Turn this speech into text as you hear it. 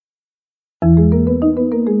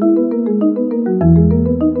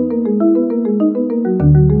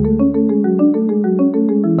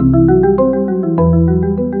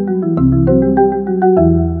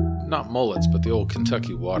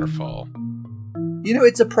Kentucky waterfall. You know,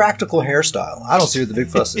 it's a practical hairstyle. I don't see what the big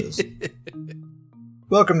fuss is.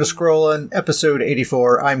 Welcome to Scrollin', episode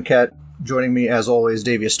 84. I'm Ket. Joining me, as always,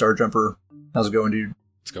 Davius Starjumper. How's it going, dude?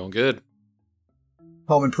 It's going good.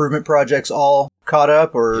 Home improvement projects all caught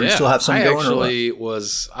up, or you still have some going?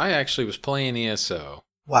 I actually was playing ESO.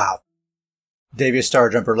 Wow. Davius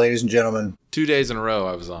Starjumper, ladies and gentlemen. 2 days in a row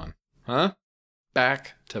I was on. Huh?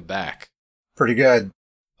 Back to back. Pretty good.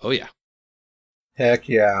 Oh, yeah. Heck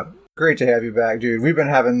yeah. Great to have you back, dude. We've been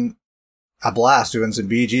having a blast doing some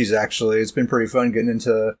BGs, actually. It's been pretty fun getting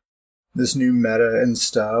into this new meta and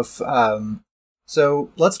stuff. So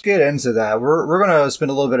let's get into that. We're going to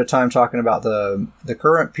spend a little bit of time talking about the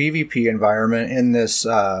current PvP environment in this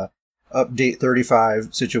update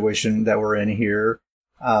 35 situation that we're in here.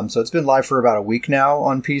 So it's been live for about a week now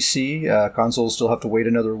on PC. Consoles still have to wait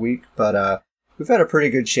another week, but we've had a pretty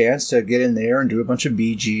good chance to get in there and do a bunch of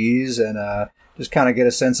BGs and just kind of get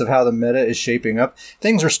a sense of how the meta is shaping up.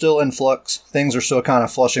 Things are still in flux. Things are still kind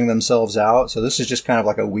of flushing themselves out. So this is just kind of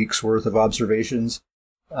like a week's worth of observations.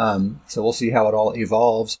 So we'll see how it all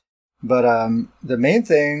evolves. But the main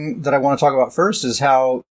thing that I want to talk about first is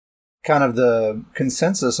how kind of the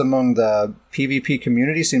consensus among the PvP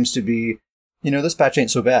community seems to be, you know, this patch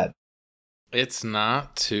ain't so bad. It's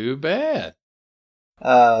not too bad.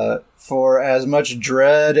 For as much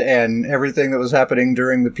dread and everything that was happening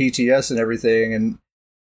during the PTS and everything, and,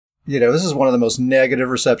 you know, this is one of the most negative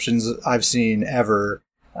receptions I've seen ever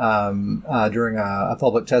during a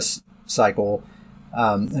public test cycle.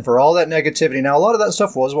 And for all that negativity, now a lot of that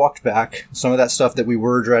stuff was walked back. Some of that stuff that we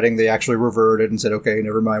were dreading, they actually reverted and said, okay,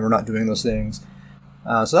 never mind, we're not doing those things.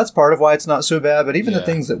 So that's part of why it's not so bad. But even the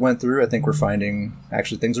things that went through, I think we're finding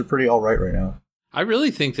actually things are pretty all right now. I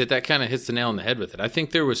really think that kind of hits the nail on the head with it. I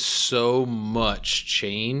think there was so much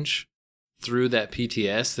change through that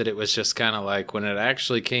PTS that it was just kind of like when it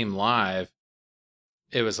actually came live,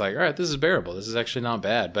 it was like, all right, this is bearable. This is actually not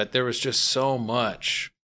bad. But there was just so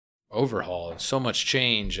much overhaul and so much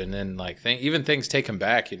change. And then like even things taken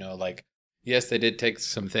back, you know, like, yes, they did take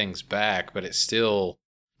some things back, but it's still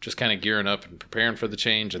just kind of gearing up and preparing for the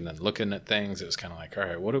change and then looking at things. It was kind of like, all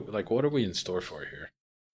right, what are we in store for here?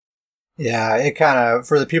 Yeah, it kind of,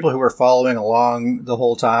 for the people who were following along the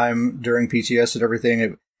whole time during PTS and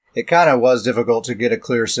everything, it kind of was difficult to get a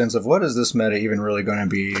clear sense of what is this meta even really going to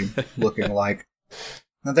be looking like.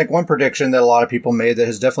 I think one prediction that a lot of people made that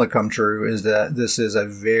has definitely come true is that this is a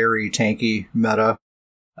very tanky meta.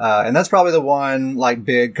 And that's probably the one, like,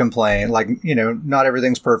 big complaint. Like, you know, not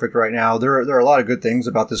everything's perfect right now. There are a lot of good things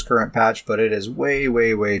about this current patch, but it is way,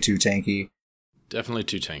 way, way too tanky. Definitely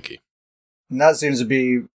too tanky. And that seems to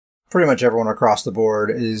be pretty much everyone across the board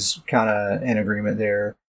is kind of in agreement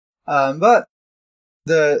there. But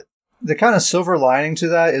the kind of silver lining to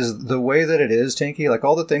that is the way that it is tanky. Like,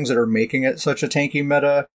 all the things that are making it such a tanky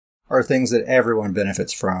meta are things that everyone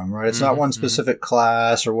benefits from, right? It's not one specific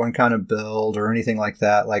class or one kind of build or anything like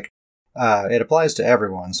that. Like, it applies to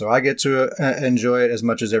everyone. So I get to enjoy it as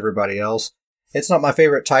much as everybody else. It's not my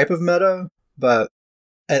favorite type of meta, but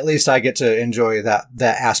at least I get to enjoy that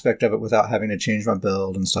aspect of it without having to change my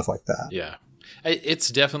build and stuff like that. Yeah. It's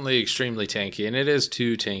definitely extremely tanky, and it is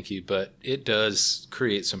too tanky, but it does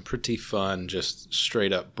create some pretty fun, just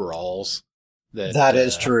straight up brawls. That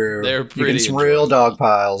is true. They're pretty, you can some real dog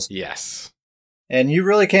piles. Yes. And you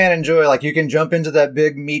really can enjoy, like, you can jump into that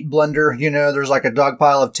big meat blender, you know, there's like a dog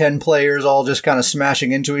pile of 10 players all just kind of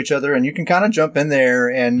smashing into each other, and you can kind of jump in there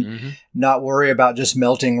and not worry about just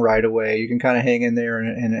melting right away. You can kind of hang in there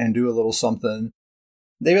and do a little something.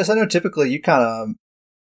 Davis, I know typically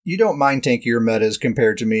you don't mind tankier metas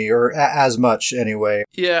compared to me, or as much anyway.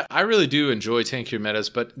 Yeah, I really do enjoy tankier metas,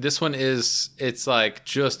 but this one it's like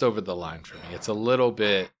just over the line for me. It's a little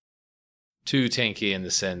bit too tanky in the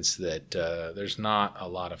sense that there's not a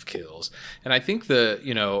lot of kills. And I think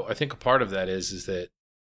I think a part of that is that,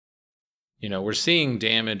 you know, we're seeing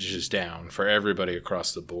damage is down for everybody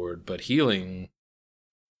across the board, but healing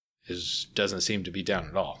doesn't seem to be down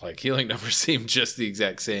at all. Like, healing numbers seem just the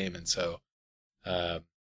exact same. And so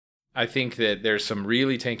I think that there's some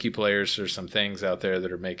really tanky players. There's some things out there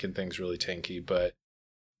that are making things really tanky, but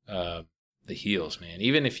the heals, man,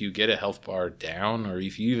 even if you get a health bar down, or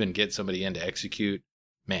if you even get somebody in to execute,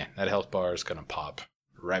 man, that health bar is going to pop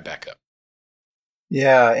right back up.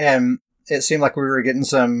 Yeah, and it seemed like we were getting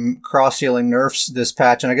some cross-healing nerfs this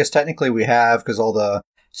patch, and I guess technically we have, because all the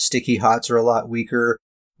sticky hots are a lot weaker.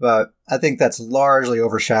 But I think that's largely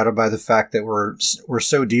overshadowed by the fact that we're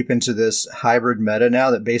so deep into this hybrid meta now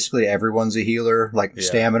that basically everyone's a healer. Like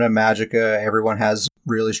stamina, magicka, everyone has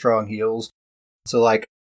really strong heals. So like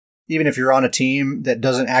even if you're on a team that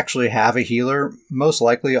doesn't actually have a healer, most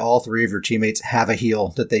likely all 3 of your teammates have a heal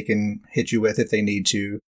that they can hit you with if they need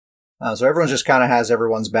to. So everyone just kind of has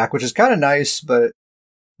everyone's back, which is kind of nice, but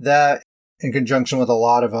that in conjunction with a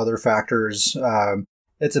lot of other factors,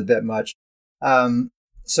 it's a bit much.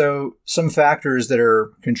 So some factors that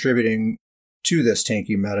are contributing to this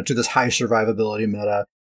tanky meta, to this high survivability meta,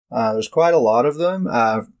 there's quite a lot of them.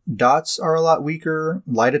 Dots are a lot weaker.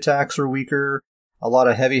 Light attacks are weaker. A lot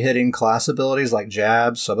of heavy-hitting class abilities like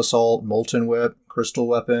Jab, Sub-Assault, Molten Whip, Crystal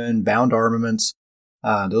Weapon, Bound Armaments.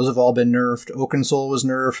 Those have all been nerfed. Oaken Soul was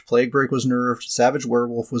nerfed. Plague Break was nerfed. Savage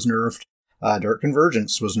Werewolf was nerfed. Dark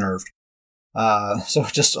Convergence was nerfed. So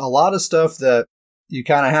just a lot of stuff that you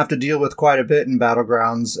kind of have to deal with quite a bit in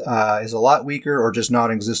Battlegrounds is a lot weaker or just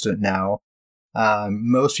non-existent now.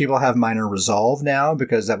 Most people have Minor Resolve now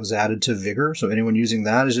because that was added to Vigor, so anyone using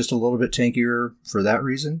that is just a little bit tankier for that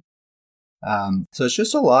reason. So it's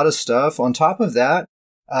just a lot of stuff. On top of that,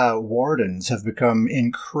 Wardens have become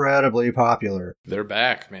incredibly popular. They're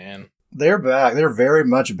back, man. They're back. They're very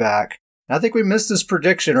much back. I think we missed this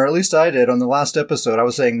prediction, or at least I did on the last episode. I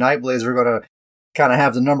was saying Nightblades were going to kind of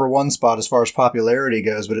have the number 1 spot as far as popularity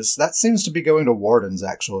goes, but that seems to be going to Wardens,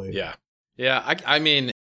 actually. Yeah. Yeah, I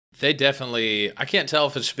mean, they definitely, I can't tell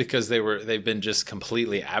if it's because they've been just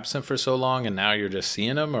completely absent for so long and now you're just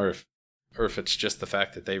seeing them, or if it's just the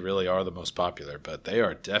fact that they really are the most popular, but they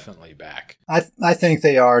are definitely back. I think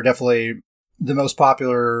they are definitely the most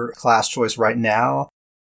popular class choice right now.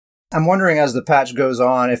 I'm wondering as the patch goes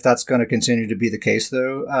on if that's going to continue to be the case,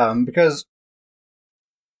 though, because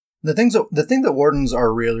the thing that Wardens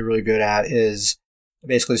are really, really good at is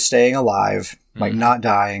basically staying alive, like not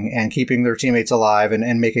dying, and keeping their teammates alive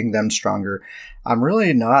and making them stronger. I'm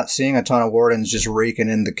really not seeing a ton of Wardens just raking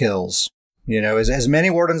in the kills. You know, as many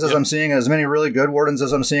Wardens as I'm seeing, as many really good Wardens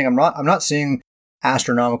as I'm seeing, I'm not seeing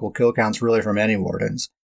astronomical kill counts really from any Wardens.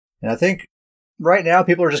 And I think right now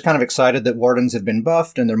people are just kind of excited that Wardens have been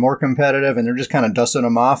buffed and they're more competitive, and they're just kind of dusting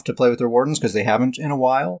them off to play with their Wardens because they haven't in a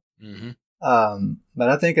while. Mm-hmm. But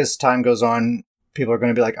I think as time goes on, people are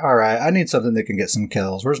going to be like, all right, I need something that can get some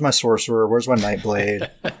kills. Where's my Sorcerer? Where's my Nightblade?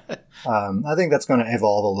 I think that's going to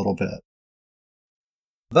evolve a little bit.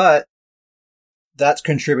 But that's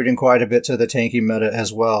contributing quite a bit to the tanky meta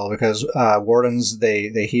as well, because Wardens,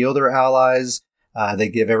 they heal their allies. They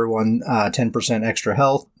give everyone 10% extra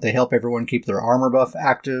health. They help everyone keep their armor buff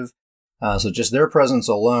active. So just their presence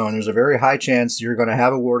alone, there's a very high chance you're going to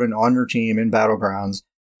have a Warden on your team in Battlegrounds.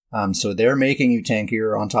 So they're making you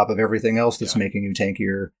tankier on top of everything else that's making you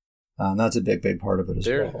tankier. That's a big, big part of it as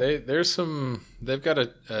well. They've got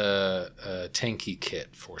a tanky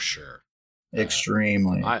kit for sure.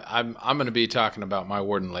 Extremely. I'm going to be talking about my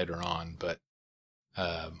Warden later on, but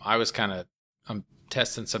I'm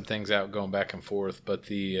testing some things out, going back and forth. But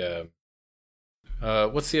the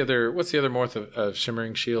what's the other morph of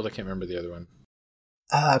Shimmering Shield? I can't remember the other one.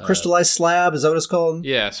 Crystallized Slab, is that what it's called?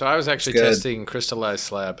 Yeah, so I was actually testing Crystallized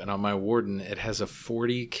Slab, and on my Warden, it has a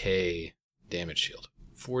 40k damage shield.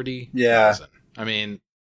 40,000. Yeah. I mean,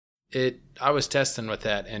 I was testing with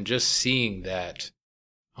that, and just seeing that,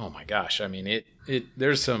 oh my gosh! I mean,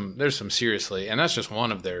 there's some seriously, and that's just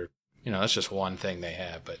one of their, that's just one thing they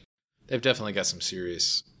have, but they've definitely got some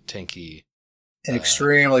serious tanky. An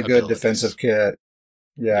extremely good defensive kit.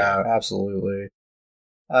 Yeah, absolutely.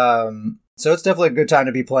 So it's definitely a good time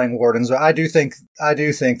to be playing Wardens. But I do think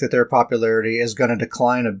that their popularity is going to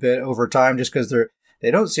decline a bit over time, just because they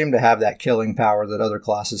don't seem to have that killing power that other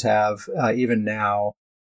classes have, even now.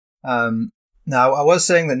 Now, I was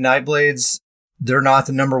saying that Nightblades, they're not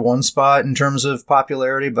the number 1 spot in terms of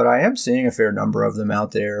popularity, but I am seeing a fair number of them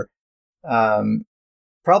out there.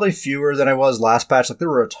 Probably fewer than I was last patch. Like, there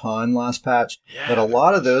were a ton last patch, but a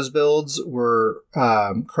lot of those builds were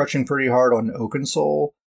crutching pretty hard on Oaken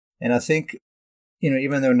Soul. And I think,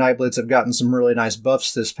 even though Nightblades have gotten some really nice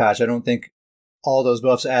buffs this patch, I don't think all those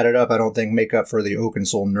buffs added up, make up for the Oaken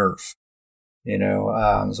Soul nerf.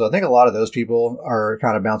 So I think a lot of those people are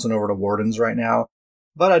kind of bouncing over to Wardens right now.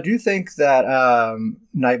 But I do think that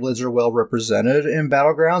Nightblades are well represented in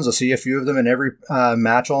Battlegrounds. I see a few of them in every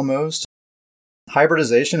match almost.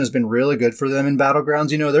 Hybridization has been really good for them in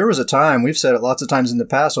Battlegrounds. There was a time, we've said it lots of times in the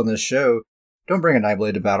past on this show, don't bring a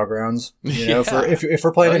Nightblade to Battlegrounds. If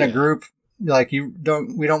we're playing in a group, like we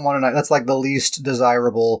don't want to. That's like the least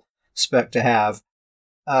desirable spec to have.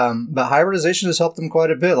 But hybridization has helped them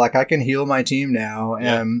quite a bit. Like, I can heal my team now.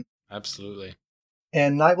 Absolutely.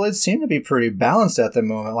 And Nightblades seem to be pretty balanced at the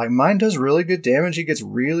moment. Like, mine does really good damage. He gets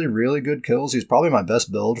really, really good kills. He's probably my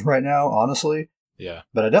best build right now, honestly. Yeah.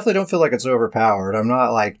 But I definitely don't feel like it's overpowered. I'm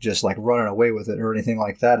not just running away with it or anything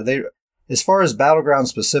like that. as far as Battleground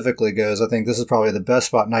specifically goes, I think this is probably the best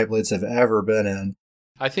spot Nightblades have ever been in.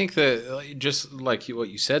 I think that just like what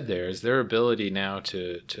you said there is their ability now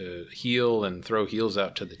to heal and throw heals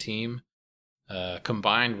out to the team,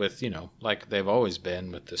 combined with, like they've always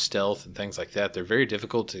been with the stealth and things like that. They're very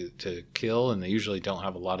difficult to kill, and they usually don't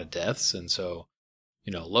have a lot of deaths. And so,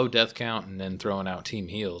 low death count and then throwing out team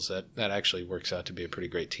heals, that actually works out to be a pretty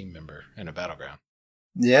great team member in a Battleground.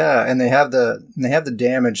 Yeah, and they have the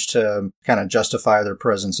damage to kind of justify their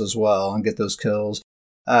presence as well and get those kills.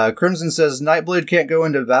 Crimson says Nightblade can't go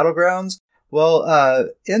into Battlegrounds. Well,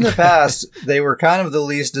 in the past, they were kind of the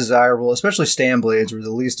least desirable, especially Stanblades were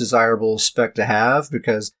the least desirable spec to have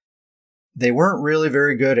because they weren't really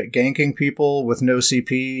very good at ganking people with no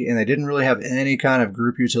CP, and they didn't really have any kind of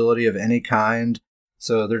group utility of any kind.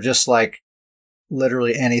 So they're just like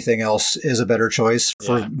literally anything else is a better choice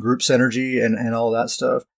for group synergy and all that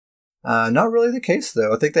stuff. Not really the case,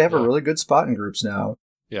 though. I think they have a really good spot in groups now.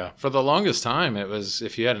 Yeah, for the longest time, it was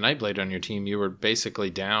if you had a Nightblade on your team, you were basically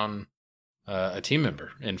down a team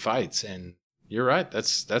member in fights. And you're right,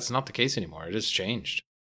 that's not the case anymore. It has changed.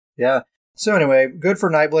 Yeah. So anyway, good for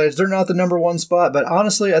Nightblades. They're not the number one spot, but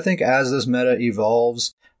honestly, I think as this meta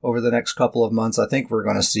evolves over the next couple of months, I think we're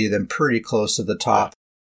going to see them pretty close to the top.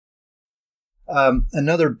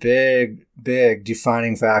 Another big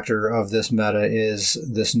defining factor of this meta is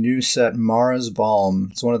this new set, Mara's Balm.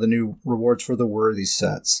 It's one of the new rewards for the worthy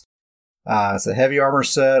sets. It's a heavy armor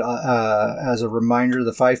set. As a reminder,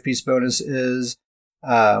 the 5-piece bonus is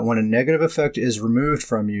when a negative effect is removed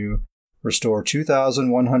from you, restore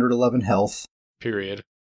 2,111 health. Period.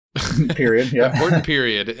 Period, yeah. Important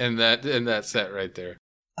period in that set right there.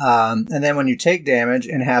 And then when you take damage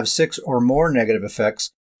and have 6 or more negative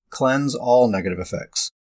effects, cleanse all negative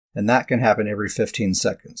effects. And that can happen every 15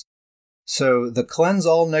 seconds. So the cleanse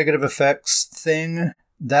all negative effects thing,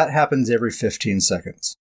 that happens every 15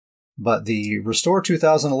 seconds. But the restore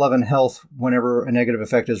 2011 health whenever a negative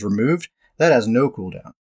effect is removed, that has no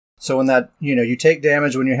cooldown. So when that, you take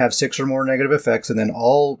damage when you have 6 or more negative effects, and then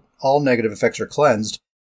all negative effects are cleansed.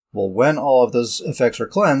 Well, when all of those effects are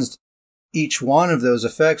cleansed, each one of those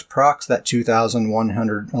effects procs that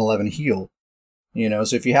 2,111 heal.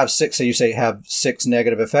 So if you have 6, say you have 6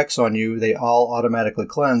 negative effects on you, they all automatically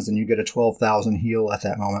cleanse, and you get a 12,000 heal at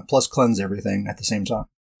that moment, plus cleanse everything at the same time.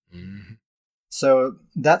 Mm-hmm. So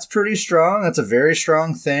that's pretty strong. That's a very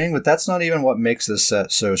strong thing, but that's not even what makes this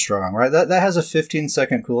set so strong, right? That has a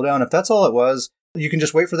 15-second cooldown. If that's all it was, you can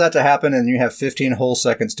just wait for that to happen, and you have 15 whole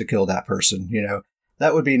seconds to kill that person.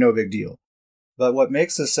 That would be no big deal. But what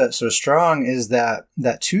makes this set so strong is that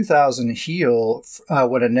 2,000 heal,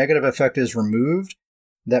 when a negative effect is removed,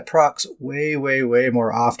 that procs way, way, way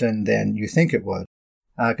more often than you think it would.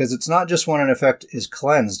 Because it's not just when an effect is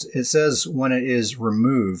cleansed, it says when it is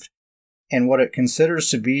removed. And what it considers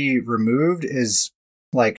to be removed is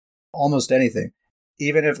like almost anything.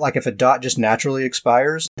 Even if a dot just naturally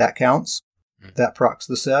expires, that counts. That procs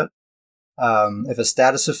the set. If a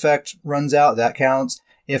status effect runs out, that counts.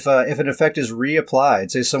 If an effect is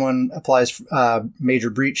reapplied, say someone applies Major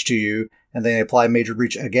Breach to you, and they apply Major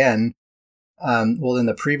Breach again, well, then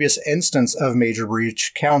the previous instance of Major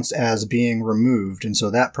Breach counts as being removed, and so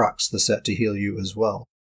that procs the set to heal you as well.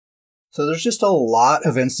 So there's just a lot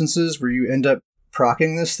of instances where you end up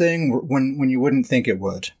proccing this thing when you wouldn't think it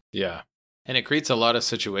would. Yeah. And it creates a lot of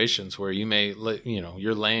situations where you may,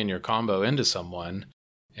 you're laying your combo into someone,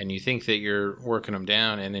 and you think that you're working them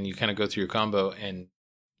down, and then you kind of go through your combo, and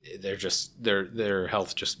their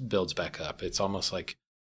health just builds back up. It's almost like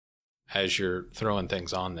as you're throwing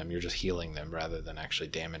things on them, you're just healing them rather than actually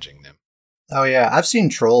damaging them. Oh yeah, I've seen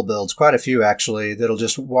troll builds, quite a few actually, that'll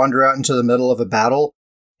just wander out into the middle of a battle,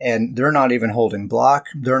 and they're not even holding block.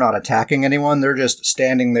 They're not attacking anyone. They're just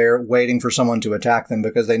standing there waiting for someone to attack them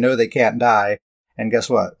because they know they can't die. And guess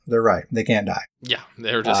what? They're right. They can't die. Yeah,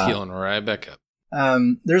 they're just healing right back up.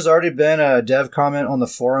 There's already been a dev comment on the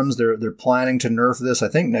forums. They're planning to nerf this, I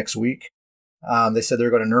think, next week. They said they're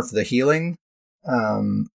going to nerf the healing.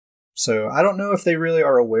 So I don't know if they really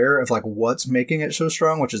are aware of what's making it so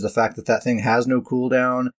strong, which is the fact that thing has no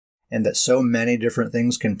cooldown and that so many different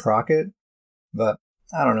things can proc it. But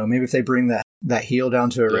I don't know. Maybe if they bring that heal down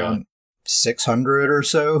to around 600 or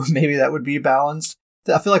so, maybe that would be balanced.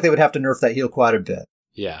 I feel like they would have to nerf that heal quite a bit.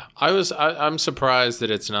 Yeah, I'm surprised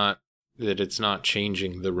that it's not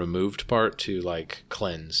changing the removed part to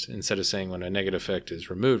cleansed, instead of saying when a negative effect is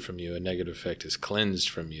removed from you, a negative effect is cleansed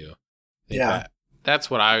from you. Yeah.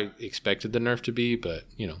 That's what I expected the nerf to be, but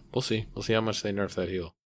we'll see. We'll see how much they nerf that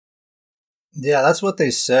heal. Yeah, that's what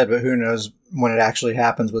they said, but who knows when it actually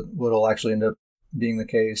happens, what'll actually end up being the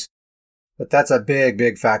case. But that's a big,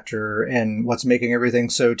 big factor in what's making everything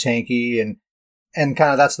so tanky, and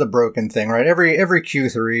kind of that's the broken thing, right? Every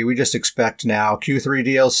Q3, we just expect now Q3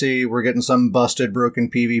 DLC, we're getting some busted, broken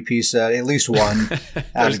PvP set, at least one There's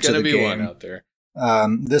added to the be game. one out there.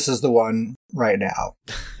 This is the one right now.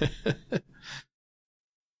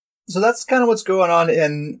 So that's kind of what's going on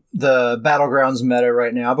in the Battlegrounds meta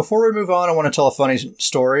right now. Before we move on, I want to tell a funny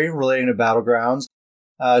story relating to Battlegrounds.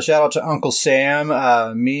 Shout out to Uncle Sam.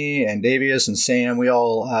 Me and Davius and Sam, we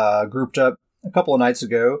all grouped up a couple of nights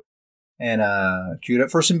ago and queued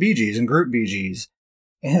up for some BGs and group BGs.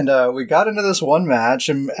 And we got into this one match,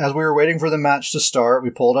 and as we were waiting for the match to start,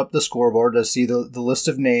 we pulled up the scoreboard to see the list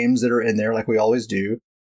of names that are in there, like we always do.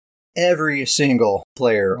 Every single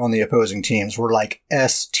player on the opposing teams were like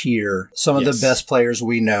S tier. Some of the best players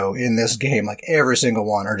we know in this game, like every single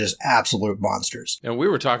one, are just absolute monsters. And we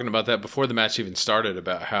were talking about that before the match even started,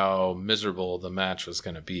 about how miserable the match was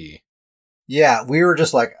going to be. Yeah, we were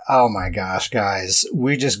just like, oh my gosh, guys,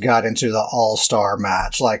 we just got into the all-star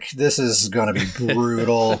match. Like, this is going to be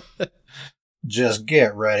brutal. Just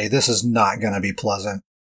get ready. This is not going to be pleasant.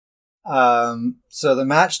 So the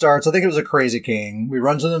match starts. I think it was a Crazy King. We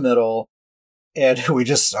run to the middle, and we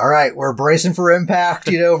just, all right, we're bracing for impact,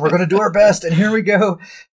 we're going to do our best, and here we go.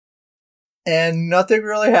 And nothing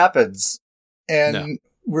really happens. And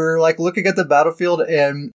we're like looking at the battlefield,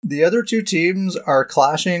 and the other two teams are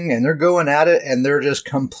clashing, and they're going at it, and they're just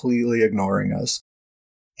completely ignoring us.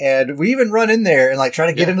 And we even run in there and like try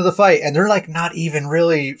to get into the fight, and they're like not even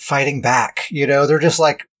really fighting back. They're just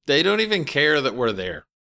like, they don't even care that we're there.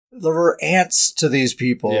 There were ants to these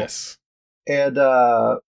people. Yes. And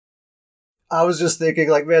I was just thinking,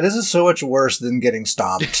 like, man, this is so much worse than getting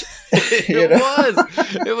stomped.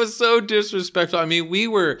 It was so disrespectful. I mean,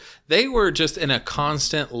 they were just in a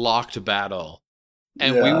constant locked battle.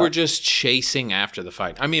 And we were just chasing after the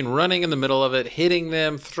fight. I mean, running in the middle of it, hitting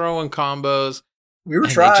them, throwing combos. We were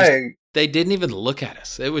trying. They didn't even look at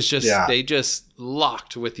us. It was just, they just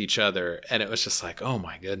locked with each other. And it was just like, oh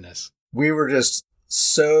my goodness. We were just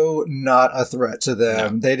so not a threat to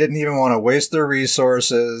them. No. They didn't even want to waste their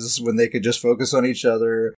resources when they could just focus on each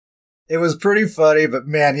other. It was pretty funny, but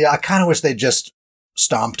man, I kind of wish they just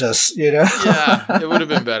stomped us, Yeah, it would have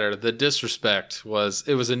been better. The disrespect was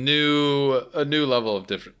a new level of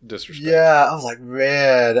disrespect. Yeah, I was like,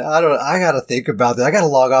 man, I got to think about that. I got to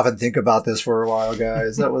log off and think about this for a while,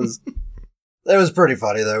 guys. That was pretty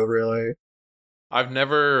funny though, really. I've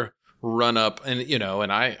never run up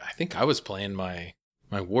and I think I was playing my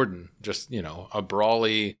warden, just, a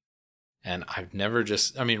brawly, and I've never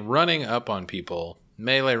running up on people,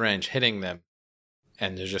 melee range, hitting them,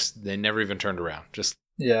 and they never even turned around. Just,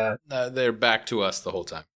 they're back to us the whole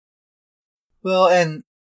time. Well, and,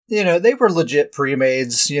 they were legit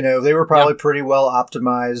pre-mades, they were probably pretty well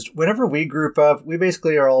optimized. Whenever we group up, we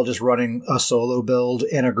basically are all just running a solo build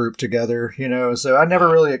in a group together, so I never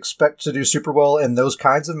really expect to do super well in those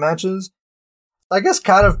kinds of matches. I guess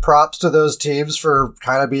kind of props to those teams for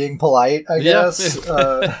kind of being polite, I guess.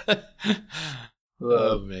 Oh,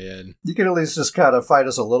 man. You can at least just kind of fight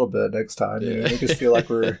us a little bit next time. Make us feel like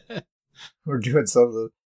we're doing something.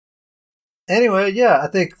 Anyway, I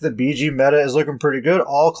think the BG meta is looking pretty good.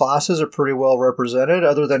 All classes are pretty well represented,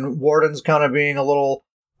 other than Warden's kind of being a little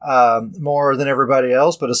more than everybody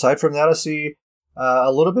else. But aside from that, I see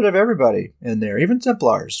a little bit of everybody in there. Even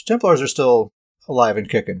Templars. Templars are still alive and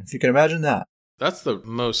kicking, if you can imagine that. That's the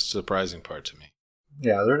most surprising part to me.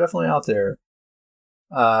 Yeah, they're definitely out there.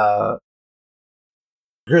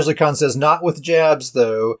 GrizzlyCon says, not with jabs,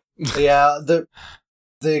 though. Yeah, the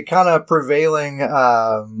kind of prevailing...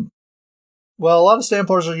 well, a lot of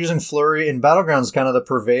Stamplars are using Flurry. In Battlegrounds, kind of the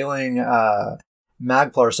prevailing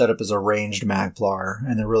Magplar setup is a ranged Magplar,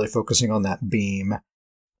 and they're really focusing on that beam.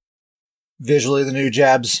 Visually, the new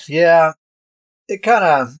jabs, it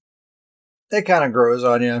kind of grows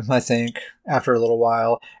on you, I think, after a little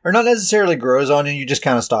while. Or not necessarily grows on you, you just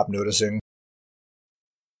kind of stop noticing.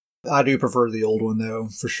 I do prefer the old one, though,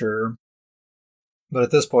 for sure. But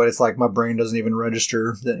at this point, it's like my brain doesn't even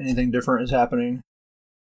register that anything different is happening.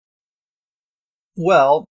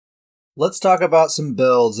 Well, let's talk about some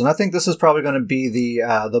builds, and I think this is probably going to be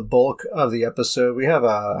the bulk of the episode. We have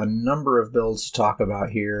a number of builds to talk about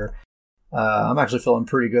here. I'm actually feeling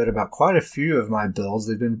pretty good about quite a few of my builds.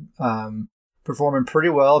 They've been performing pretty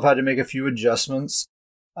well. I've had to make a few adjustments.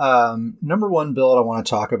 Number one build I want to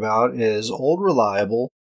talk about is Old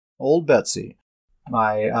Reliable, Old Betsy.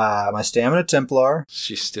 My Stamina Templar.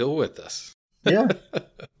 She's still with us. Yeah.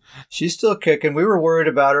 She's still kicking. We were worried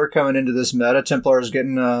about her coming into this meta. Templar is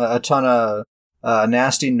getting a ton of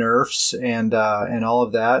nasty nerfs and all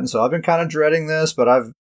of that. And so I've been kind of dreading this, but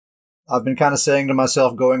I've I've been kind of saying to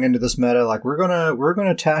myself going into this meta, like, we're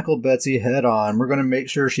gonna tackle Betsy head on. We're gonna make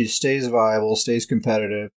sure she stays viable, stays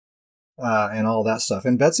competitive, and all that stuff.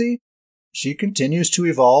 And Betsy, she continues to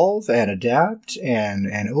evolve and adapt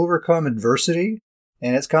and overcome adversity.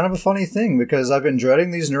 And it's kind of a funny thing because I've been dreading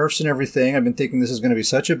these nerfs and everything. I've been thinking this is going to be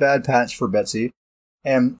such a bad patch for Betsy.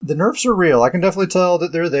 And the nerfs are real. I can definitely tell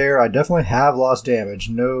that they're there. I definitely have lost damage.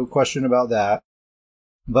 No question about that.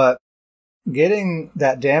 But getting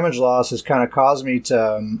that damage loss has kind of caused me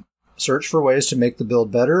to search for ways to make the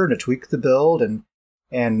build better and to tweak the build and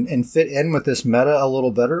fit in with this meta a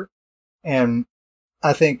little better. And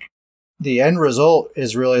I think the end result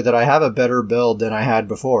is really that I have a better build than I had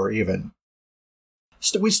before even.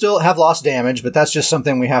 We still have lost damage, but that's just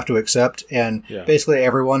something we have to accept. And basically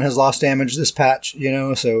everyone has lost damage this patch, you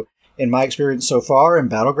know. So in my experience so far in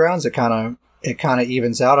Battlegrounds, it kind of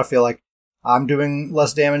evens out. I feel like I'm doing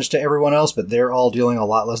less damage to everyone else, but they're all dealing a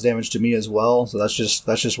lot less damage to me as well. So that's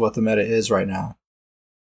just what the meta is right now.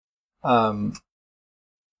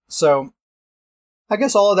 So I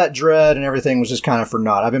guess all of that dread and everything was just kind of for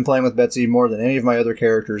naught. I've been playing with Betsy more than any of my other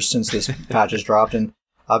characters since this patch has dropped, and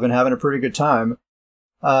I've been having a pretty good time.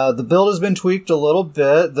 The build has been tweaked a little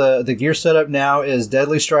bit. The gear setup now is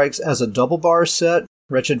Deadly Strikes as a double bar set,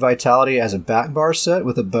 Wretched Vitality as a back bar set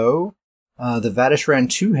with a bow, the Vatishran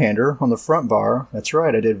two-hander on the front bar. That's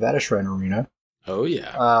right, I did Vatishran Arena. Oh,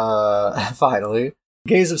 yeah. Finally.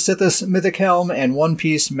 Gaze of Sithis Mythic Helm and One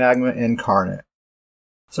Piece Magma Incarnate.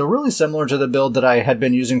 So really similar to the build that I had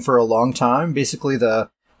been using for a long time. Basically, the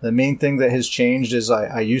main thing that has changed is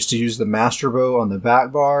I used to use the Master Bow on the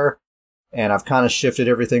back bar, and I've kind of shifted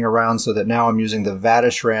everything around so that now I'm using the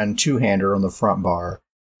Vatishran two-hander on the front bar.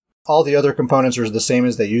 All the other components are the same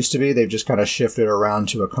as they used to be. They've just kind of shifted around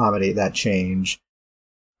to accommodate that change.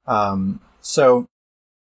 So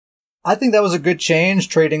I think that was a good change,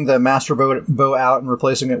 trading the Master Bow out and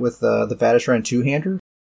replacing it with the Vatishran two-hander.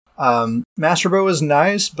 Master Bow is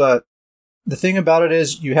nice, but the thing about it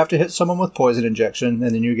is you have to hit someone with poison injection,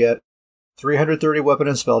 and then you get 330 weapon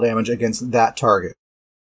and spell damage against that target.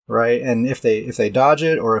 Right? And if they dodge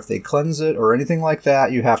it or if they cleanse it or anything like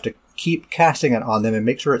that, you have to keep casting it on them and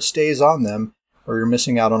make sure it stays on them, or you're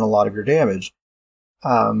missing out on a lot of your damage.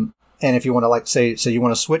 And if you want to, like, say you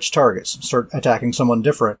want to switch targets, start attacking someone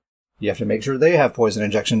different, you have to make sure they have poison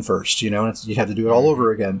injection first, you know, and you have to do it all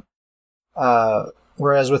over again.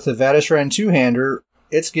 Whereas with the Vatishran two-hander,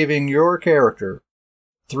 it's giving your character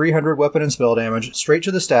 300 weapon and spell damage straight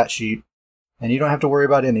to the stat sheet, and you don't have to worry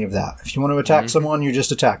about any of that. If you want to attack someone, you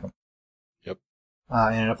just attack them. Yep.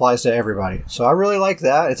 And it applies to everybody. So I really like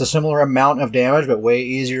that. It's a similar amount of damage, but way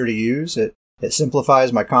easier to use. It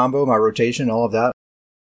simplifies my combo, my rotation, all of that.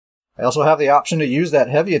 I also have the option to use that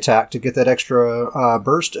heavy attack to get that extra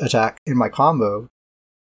burst attack in my combo,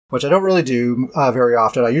 which I don't really do very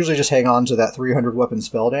often. I usually just hang on to that 300 weapon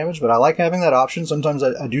spell damage, but I like having that option. Sometimes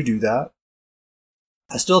I do that.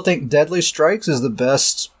 I still think Deadly Strikes is the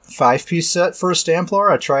best 5-piece set for a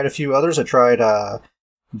Stamplar. I tried a few others. I tried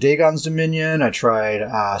Dagon's Dominion. I tried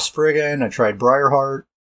Spriggan. I tried Briarheart.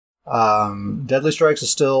 Deadly Strikes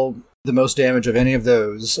is still the most damage of any of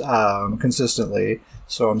those consistently.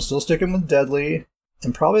 So I'm still sticking with Deadly.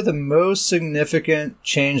 And probably the most significant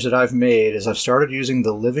change that I've made is I've started using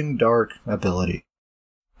the Living Dark ability.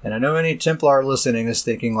 And I know any Templar listening is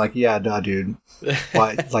thinking, like, yeah, duh, dude.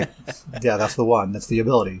 Why? Like, yeah, that's the one. That's the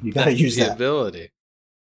ability. You gotta use that. The ability.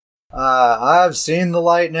 I've seen the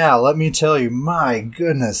light now. Let me tell you, my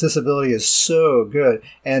goodness, this ability is so good.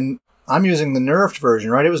 And I'm using the nerfed version,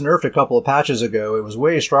 right? It was nerfed a couple of patches ago. It was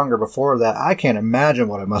way stronger before that. I can't imagine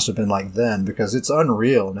what it must have been like then, because it's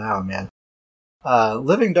unreal now, man.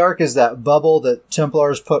 Living Dark is that bubble that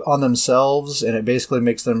Templars put on themselves, and it basically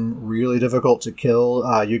makes them really difficult to kill.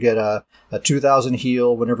 You get a 2,000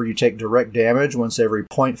 heal whenever you take direct damage once every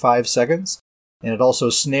 0.5 seconds, and it also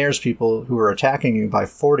snares people who are attacking you by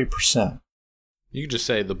 40%. You could just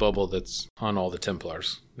say the bubble that's on all the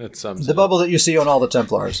Templars. That sums the bubble that you see on all the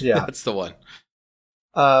Templars, yeah. That's the one.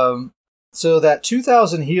 So that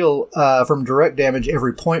 2,000 heal from direct damage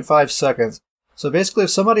every 0.5 seconds. So basically, if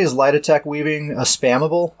somebody is light attack weaving a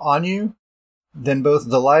spammable on you, then both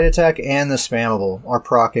the light attack and the spammable are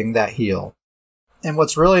proccing that heal. And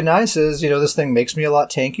what's really nice is, this thing makes me a lot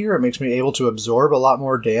tankier. It makes me able to absorb a lot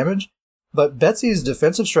more damage. But Betsy's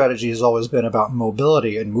defensive strategy has always been about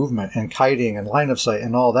mobility and movement and kiting and line of sight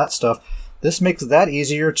and all that stuff. This makes that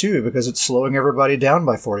easier too, because it's slowing everybody down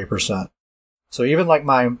by 40%. So even like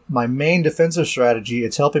my main defensive strategy,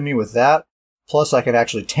 it's helping me with that. Plus, I can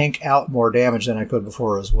actually tank out more damage than I could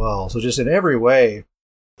before as well. So just in every way,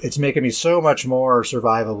 it's making me so much more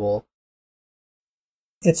survivable.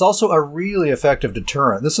 it's also a really effective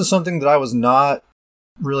deterrent. This is something that I was not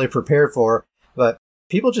really prepared for, but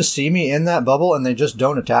people just see me in that bubble and they just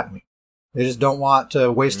don't attack me. They just don't want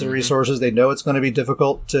to waste their resources. They know it's going to be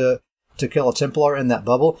difficult to kill a Templar in that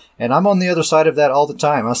bubble, and I'm on the other side of that all the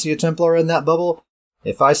time. I see a Templar in that bubble.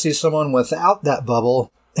 If I see someone without that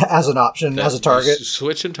bubble as an option, as a target,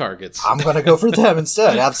 switching targets, I'm going to go for them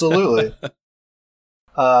instead. Absolutely.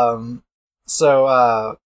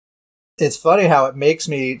 So it's funny how it makes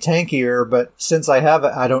me tankier, but since I have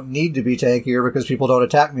it, I don't need to be tankier because people don't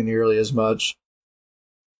attack me nearly as much.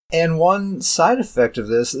 And one side effect of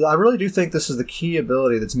this, I really do think this is the key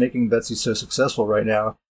ability that's making Betsy so successful right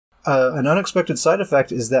now. An unexpected side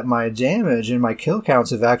effect is that my damage and my kill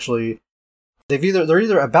counts have actually, they're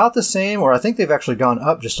either about the same, or I think they've actually gone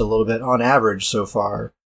up just a little bit on average so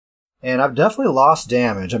far. And I've definitely lost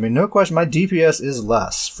damage. I mean, no question, my DPS is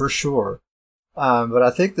less, for sure. But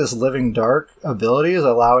I think this Living Dark ability is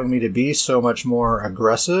allowing me to be so much more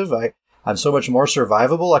aggressive. I'm so much more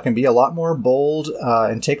survivable. I can be a lot more bold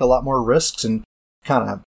and take a lot more risks and kind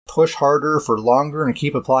of push harder for longer and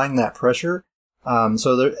keep applying that pressure.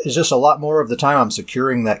 So there is just a lot more of the time I'm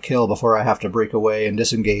securing that kill before I have to break away and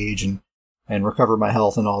disengage and recover my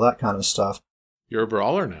health and all that kind of stuff. You're a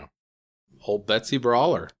brawler now. Old Betsy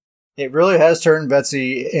brawler. It really has turned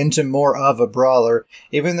Betsy into more of a brawler,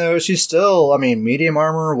 even though she's still, medium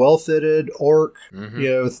armor, well-fitted, orc,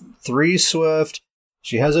 3 swift.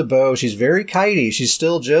 She has a bow. She's very kitey. She's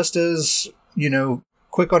still just as,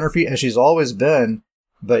 quick on her feet as she's always been.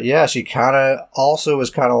 But yeah, she kind of also is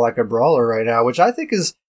kind of like a brawler right now, which I think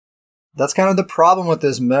that's kind of the problem with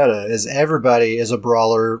this meta, is everybody is a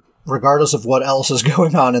brawler regardless of what else is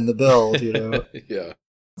going on in the build, Yeah.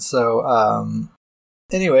 So,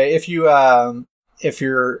 anyway, if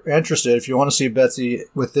you're interested, if you want to see Betsy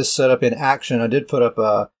with this setup in action, I did put up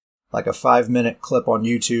a 5-minute clip on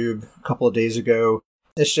YouTube a couple of days ago.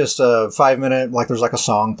 It's just a 5-minute, there's a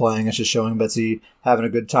song playing. It's just showing Betsy having a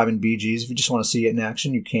good time in BGs. If you just want to see it in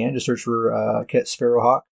action, you can. Just search for Kit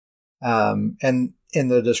Sparrowhawk. And in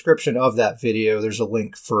the description of that video, there's a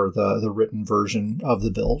link for the written version of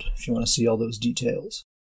the build if you want to see all those details.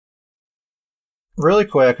 Really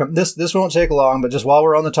quick, this won't take long, but just while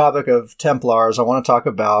we're on the topic of Templars, I want to talk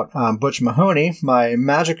about Butch Mahoney, my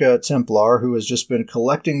Magicka Templar, who has just been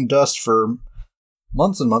collecting dust for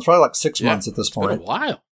months and months, probably 6 months at this point. It's been a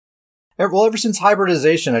while. Well, ever since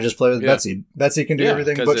hybridization, I just play with Betsy. Betsy can do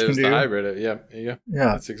everything Butch can do. Hybrid. Yeah.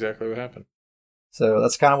 That's exactly what happened. So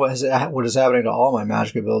that's kind of what is happening to all my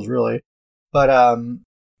Magicka builds, really. But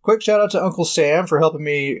quick shout out to Uncle Sam for helping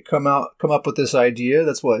me come up with this idea.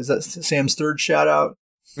 Is that Sam's third shout out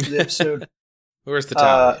for the episode? Where's the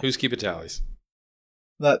tally? Who's keeping tallies?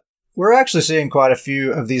 But we're actually seeing quite a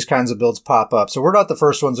few of these kinds of builds pop up. So we're not the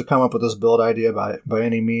first ones to come up with this build idea by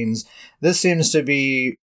any means. This seems to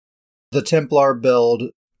be the Templar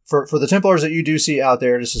build. For the Templars that you do see out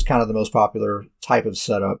there, this is kind of the most popular type of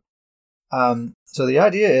setup. So the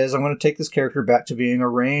idea is I'm going to take this character back to being a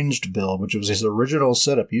ranged build, which was his original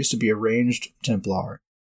setup. He used to be a ranged Templar.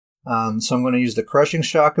 So I'm going to use the Crushing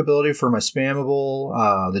Shock ability for my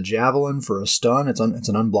spammable, the Javelin for a stun. It's an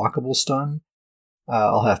unblockable stun.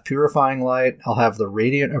 I'll have Purifying Light. I'll have the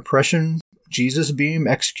Radiant Oppression Jesus Beam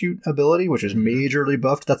Execute ability, which is majorly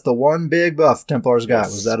buffed. That's the one big buff Templars got,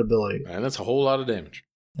 was that ability. And that's a whole lot of damage.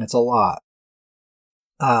 That's a lot.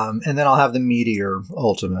 And then I'll have the Meteor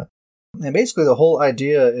Ultimate. And basically the whole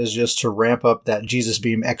idea is just to ramp up that Jesus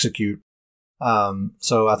Beam Execute.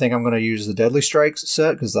 So I think I'm going to use the Deadly Strikes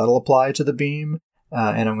set, because that'll apply to the beam.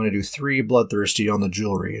 And I'm going to do 3 Bloodthirsty on the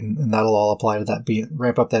jewelry, and that'll all apply to that beam,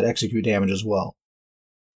 ramp up that execute damage as well.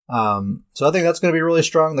 So I think that's going to be really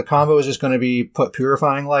strong. The combo is just going to be put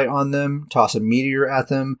Purifying Light on them, toss a Meteor at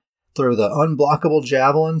them, throw the unblockable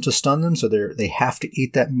Javelin to stun them, so they have to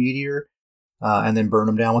eat that Meteor, and then burn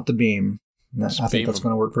them down with the beam. I think that's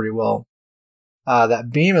going to work pretty well. That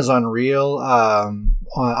beam is unreal.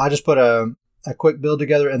 I just put a quick build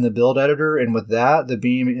together in the build editor, and with that, the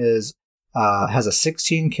beam has a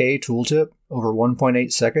 16k tooltip over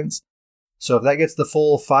 1.8 seconds. So if that gets the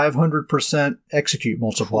full 500% execute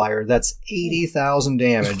multiplier, that's 80,000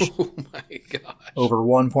 damage. Oh my gosh. Over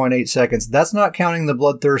 1.8 seconds. That's not counting the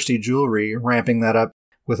Bloodthirsty jewelry, ramping that up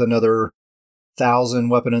with another 1,000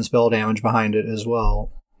 weapon and spell damage behind it as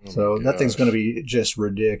well. So that thing's going to be just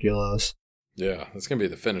ridiculous. Yeah, that's going to be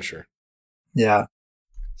the finisher. Yeah.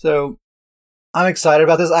 So I'm excited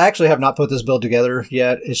about this. I actually have not put this build together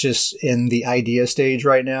yet. It's just in the idea stage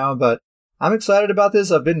right now, but I'm excited about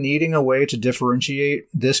this. I've been needing a way to differentiate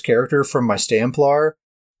this character from my Stamplar,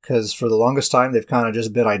 because for the longest time they've kind of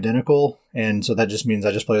just been identical, and so that just means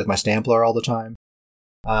I just play with my Stamplar all the time.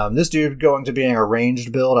 This dude going to being a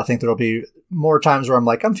ranged build, I think there'll be more times where I'm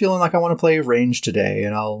like, I'm feeling like I want to play range today,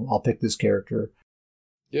 and I'll pick this character.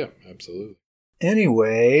 Yeah, absolutely.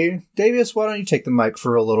 Anyway, Davius, why don't you take the mic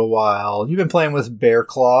for a little while? You've been playing with Bear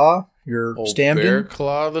Claw, your Stamden. Bear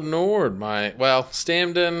Claw the Nord.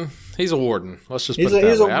 Stamden, he's a warden. Let's just put it that way.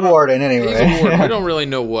 He's a warden anyway. He's a warden. We don't really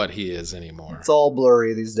know what he is anymore. It's all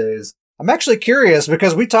blurry these days. I'm actually curious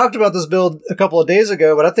because we talked about this build a couple of days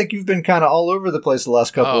ago, but I think you've been kind of all over the place the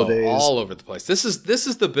last couple of days. All over the place. This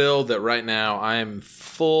is the build that right now I am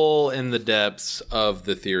full in the depths of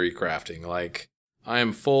the theory crafting. Like, I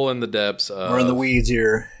am full in the depths of... We're in the weeds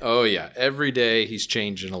here. Oh, yeah. Every day he's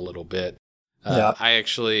changing a little bit. I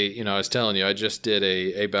actually, I was telling you, I just did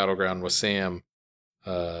a Battleground with Sam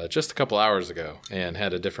just a couple hours ago and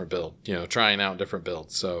had a different build, trying out different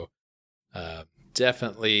builds. So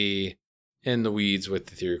definitely in the weeds with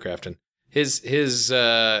the theory crafting. His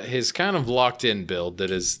kind of locked in build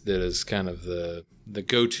that is kind of the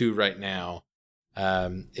go-to right now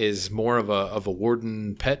is more of a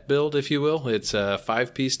warden pet build, if you will. It's a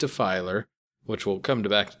 5-piece Defiler, which we'll come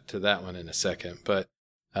back to that one in a second. But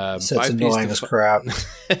that's annoying as crap.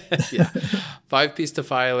 Yeah, 5-piece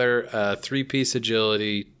Defiler, 3-piece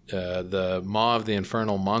Agility, the Maw of the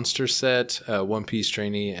Infernal Monster set, 1-piece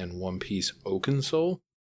Trainee, and 1-piece Oakensoul.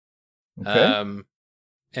 Okay.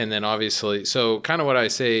 And then obviously, so kind of what I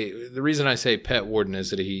say, the reason I say Pet Warden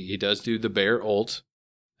is that he does do the bear ult.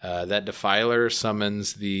 That Defiler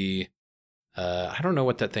summons the, I don't know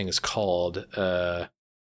what that thing is called. Is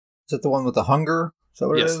it the one with the hunger? Is that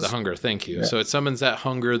what it is? Yes, the hunger. Thank you. Yeah. So it summons that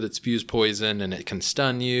hunger that spews poison, and it can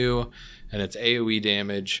stun you, and it's AoE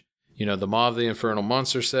damage. The Maw of the Infernal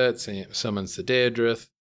Monster set summons the Daedrith.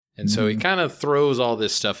 And so he kind of throws all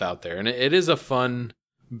this stuff out there. And it is a fun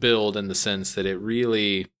build in the sense that it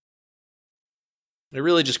really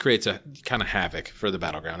just creates a kind of havoc for the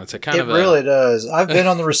Battleground. It really does. I've been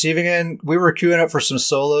on the receiving end. We were queuing up for some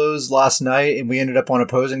solos last night, and we ended up on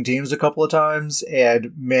opposing teams a couple of times.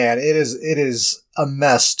 And man, it is a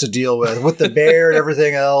mess to deal with the bear and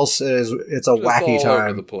everything else. It's a wacky all time.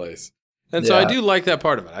 Over the place. And so I do like that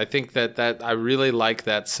part of it. I think that I really like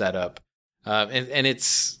that setup. And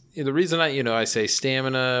it's the reason I say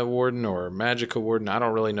Stamina Warden or Magicka Warden. I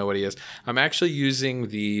don't really know what he is. I'm actually using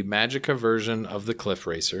the Magicka version of the Cliff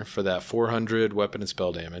Racer for that 400 weapon and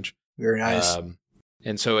spell damage. Very nice.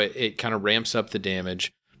 And so it kind of ramps up the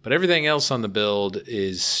damage. But everything else on the build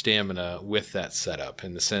is stamina with that setup,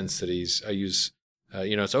 in the sense that I use,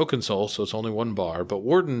 it's Oakensoul, so it's only 1 bar. But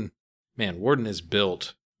Warden is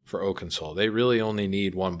built for Oakensoul. They really only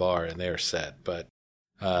need 1 bar and they're set. But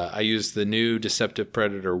I use the new Deceptive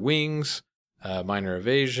Predator wings, minor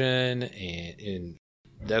evasion, and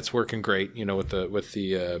that's working great. With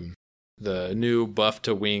the new buff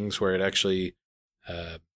to wings, where it actually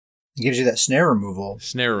it gives you that snare removal.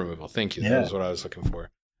 Snare removal. Thank you. That was what I was looking for.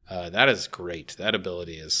 That is great. That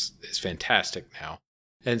ability is fantastic now.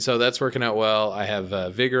 And so that's working out well. I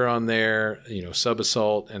have Vigor on there, Sub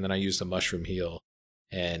Assault, and then I use the Mushroom Heal.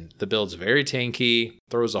 And the build's very tanky,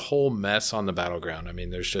 throws a whole mess on the Battleground. I mean,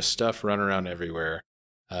 there's just stuff running around everywhere.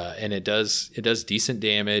 And it does decent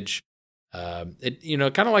damage. Kind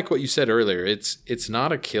of like what you said earlier, it's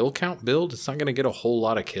not a kill count build. It's not going to get a whole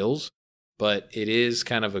lot of kills, but it is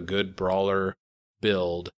kind of a good brawler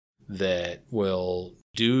build that will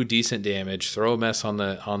do decent damage, throw a mess on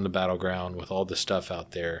the Battleground with all the stuff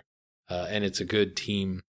out there. And it's a good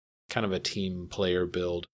team, kind of a team player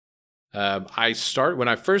build. When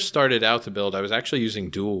I first started out the build, I was actually using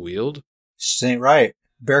dual wield. Just ain't right.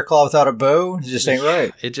 Bear Claw without a bow, it just ain't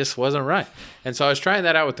right. It just wasn't right. And so I was trying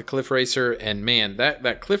that out with the Cliff Racer, and man,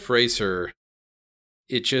 that Cliff Racer,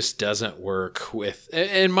 it just doesn't work with,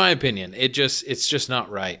 in my opinion, it's just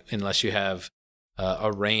not right unless you have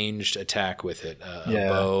a ranged attack with it, a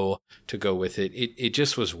bow to go with it. It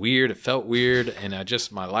just was weird. It felt weird, and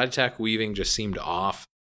my light attack weaving just seemed off.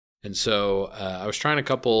 And so I was trying a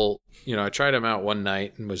couple, I tried them out one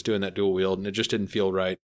night and was doing that dual wield, and it just didn't feel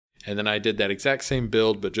right. And then I did that exact same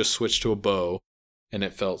build, but just switched to a bow, and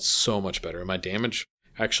it felt so much better. My damage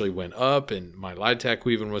actually went up, and my light attack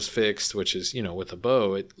weaving was fixed, which is, with a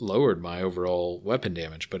bow, it lowered my overall weapon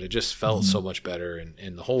damage, but it just felt so much better,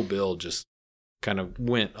 and the whole build just kind of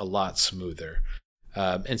went a lot smoother.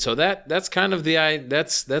 And so that's kind of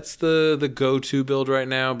that's the go-to build right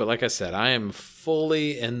now. But like I said, I am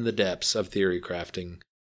fully in the depths of theory crafting.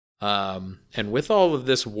 And with all of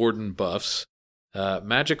this warden buffs,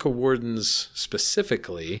 Magicka Wardens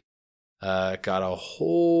specifically, got a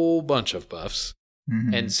whole bunch of buffs.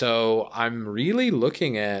 And so I'm really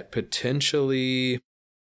looking at potentially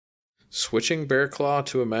switching Bear Claw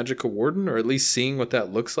to a Magicka Warden, or at least seeing what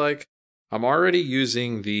that looks like. I'm already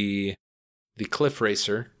using the Cliff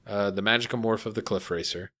Racer, the Magicka morph of the Cliff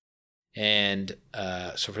Racer, and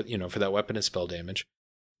so for that weapon and spell damage.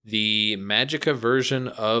 The Magicka version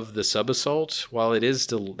of the Sub Assault, while it is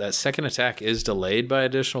that second attack is delayed by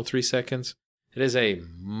additional 3 seconds, it is a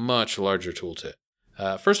much larger tooltip.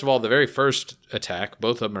 First of all, the very first attack,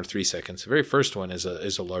 both of them are 3 seconds. The very first one is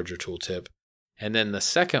a larger tooltip, and then the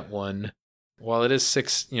second one, while it is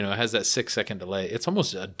has that 6 second delay, it's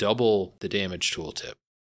almost a double the damage tooltip.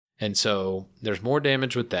 And so there's more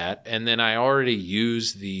damage with that. And then I already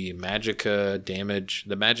use the Magicka damage,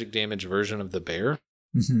 the magic damage version of the bear.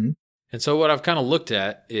 Mm-hmm. And so what I've kind of looked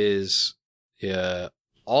at is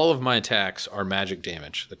all of my attacks are magic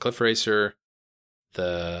damage. The Cliff Racer,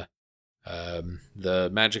 the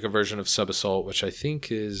Magicka version of Sub Assault, which I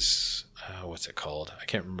think is what's it called? I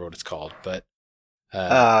can't remember what it's called, but it's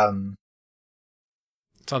on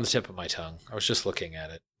the tip of my tongue. I was just looking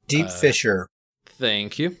at it. Deep Fissure.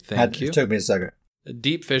 Thank you. It took me a second.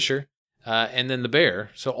 Deep Fissure, and then the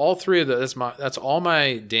bear. So all three of those, that's all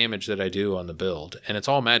my damage that I do on the build, and it's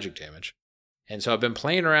all magic damage. And so I've been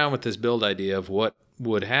playing around with this build idea of what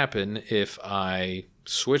would happen if I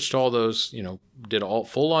switched all those, did all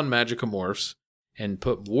full on Magicka morphs and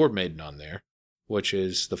put War Maiden on there, which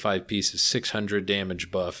is the 5 pieces 600 damage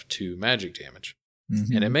buff to magic damage.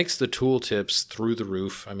 Mm-hmm. And it makes the tooltips through the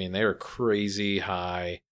roof. I mean, they are crazy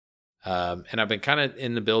high. And I've been kind of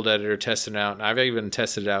in the build editor testing it out, and I've even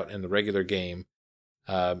tested it out in the regular game.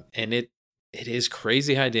 And it is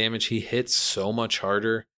crazy high damage. He hits so much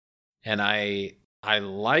harder, and I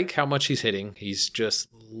like how much he's hitting. He's just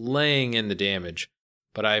laying in the damage,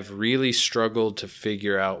 but I've really struggled to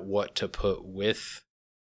figure out what to put with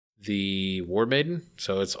the War Maiden.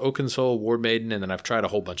 So it's Oakensoul, War Maiden, and then I've tried a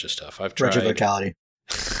whole bunch of stuff. I've tried Wretched Vitality.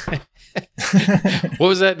 What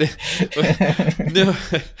was that? No,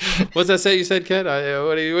 what's that say you said, Ken?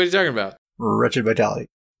 What are you talking about? Wretched Vitality.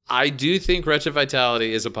 I do think Wretched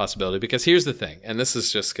Vitality is a possibility, because here's the thing, and this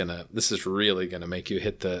is really gonna make you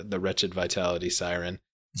hit the Wretched Vitality siren.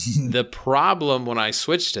 The problem when I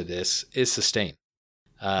switch to this is sustain.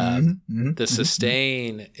 The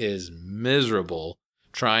sustain is miserable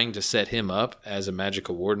trying to set him up as a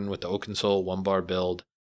Magicka Warden with the Oakensoul 1-bar build.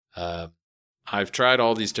 I've tried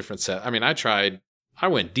all these different sets. I mean, I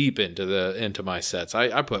went deep into my sets.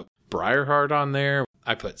 I put Briarheart on there.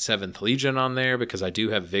 I put 7th Legion on there because I do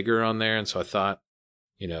have Vigor on there. And so I thought,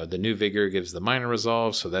 the new Vigor gives the minor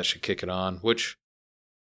resolve, so that should kick it on, which,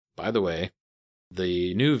 by the way,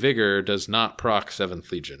 the new Vigor does not proc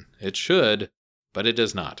 7th Legion. It should, but it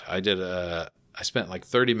does not. I spent like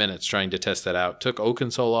 30 minutes trying to test that out. Took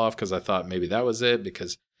Oakensoul off because I thought maybe that was it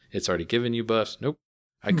because it's already given you buffs. Nope.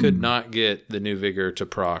 I could not get the new Vigor to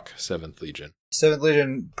proc 7th Legion. 7th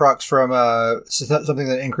Legion procs from something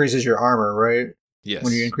that increases your armor, right? Yes.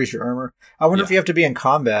 When you increase your armor. I wonder if you have to be in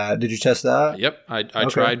combat. Did you test that? Yep. I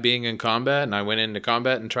tried being in combat, and I went into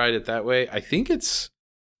combat and tried it that way. I think it's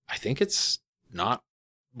not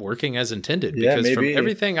working as intended, because from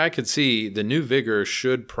everything I could see, the new Vigor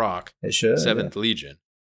should proc 7th Legion.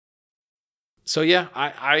 So yeah,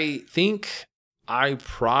 I think I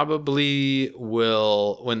probably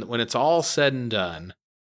will, when it's all said and done,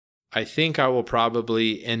 I think I will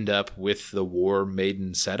probably end up with the War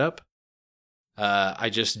Maiden setup. I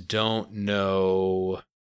just don't know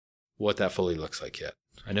what that fully looks like yet.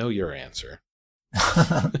 I know your answer.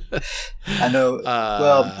 I know.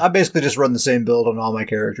 Well, I basically just run the same build on all my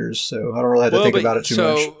characters, so I don't really have to think about it too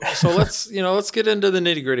much. So let's get into the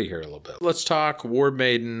nitty gritty here a little bit. Let's talk War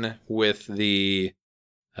Maiden with the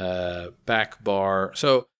back bar.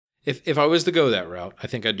 So if I was to go that route, I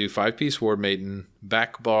think I'd do 5-piece War Maiden,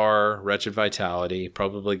 back bar, Wretched Vitality,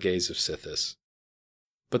 probably Gaze of Sithis.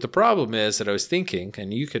 But the problem is that I was thinking,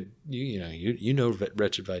 and you know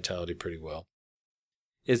Wretched Vitality pretty well,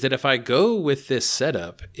 is that if I go with this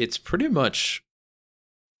setup, it's pretty much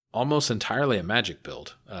almost entirely a magic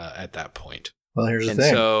build at that point. Well, here's the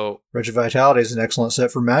thing. So, Wretched Vitality is an excellent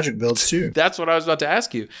set for magic builds, too. That's what I was about to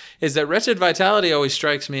ask you, is that Wretched Vitality always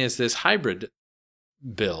strikes me as this hybrid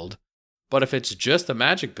build, but if it's just a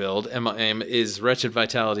magic build, is Wretched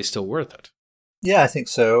Vitality still worth it? Yeah, I think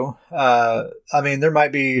so. I mean, there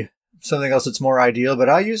might be something else that's more ideal, but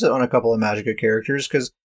I use it on a couple of Magicka characters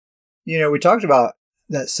because, we talked about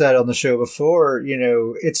that set on the show before.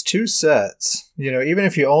 It's 2 sets. Even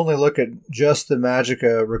if you only look at just the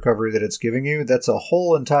Magicka recovery that it's giving you, that's a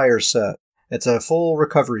whole entire set. It's a full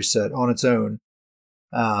recovery set on its own.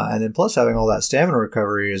 And then plus having all that stamina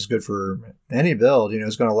recovery is good for any build.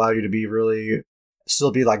 It's going to allow you to be really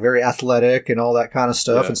still be like very athletic and all that kind of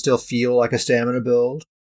stuff, Yeah. and still feel like a stamina build.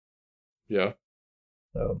 Yeah.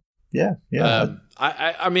 So yeah.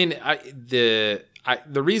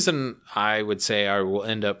 The reason I would say I will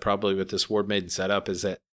end up probably with this Ward Maiden setup is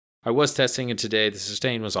that I was testing it today. The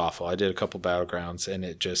sustain was awful. I did a couple battlegrounds, and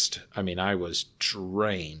it just, I was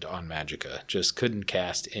drained on Magicka. Just couldn't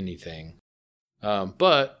cast anything.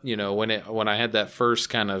 But when I had that first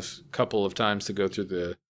kind of couple of times to go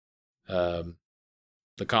through the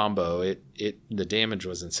combo, the damage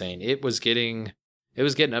was insane. It was getting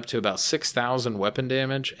up to about 6,000 weapon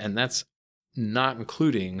damage, and that's not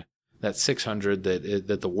including that 600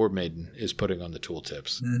 that the Ward Maiden is putting on the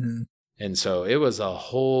tooltips. Mm-hmm. And so it was a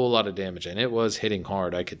whole lot of damage, and it was hitting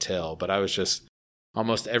hard, I could tell. But I was just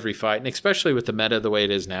almost every fight, and especially with the meta the way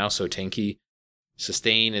it is now, so tanky,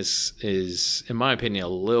 sustain is in my opinion a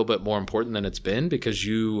little bit more important than it's been, because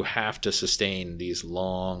you have to sustain these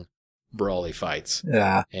long brawly fights.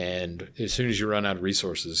 Yeah. And as soon as you run out of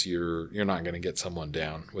resources, you're not going to get someone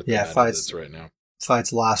down with the meta fights that's right now.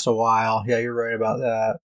 Fights last a while. Yeah, you're right about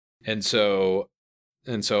that. And so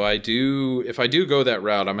I do, if I do go that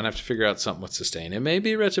route, I'm going to have to figure out something with sustain. It may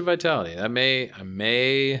be Wretched Vitality. This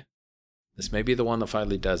may be the one that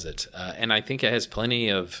finally does it. And I think it has plenty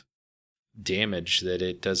of damage that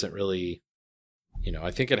it doesn't really,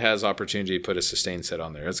 I think it has opportunity to put a sustain set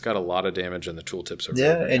on there. It's got a lot of damage, and the tooltips are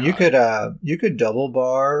very and high. you could double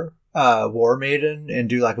bar War Maiden and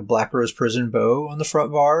do like a Black Rose Prison Bow on the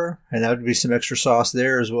front bar, and that would be some extra sauce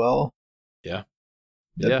there as well. Yeah.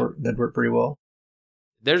 That'd work pretty well.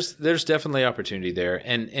 There's definitely opportunity there.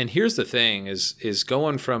 And here's the thing is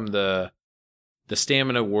going from the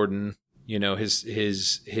Stamina Warden,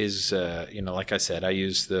 his like I said, I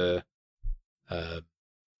use the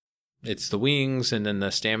it's the wings, and then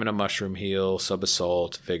the Stamina Mushroom Heal, Sub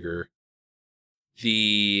Assault, Vigor.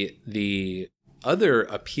 The other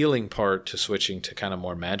appealing part to switching to kind of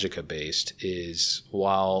more Magicka based is,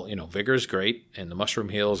 while Vigor is great and the Mushroom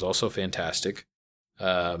Heal is also fantastic,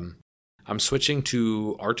 I'm switching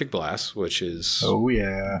to Arctic Blast, which is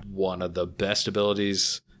one of the best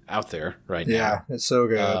abilities out there right now. Yeah, it's so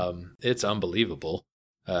good. It's unbelievable.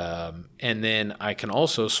 And then I can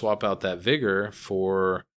also swap out that Vigor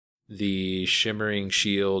for the Shimmering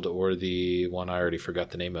Shield, or the one I already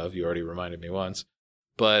forgot the name of. You already reminded me once.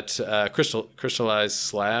 But Crystallized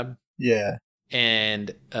Slab. Yeah.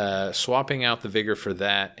 And swapping out the Vigor for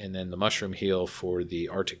that, and then the Mushroom Heal for the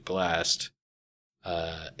Arctic Blast,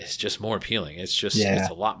 is just more appealing. It's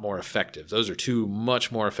a lot more effective. Those are two much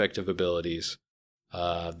more effective abilities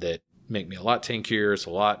that make me a lot tankier. It's a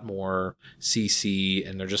lot more CC,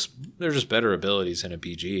 and they're just better abilities in a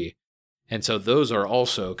BG. And so those are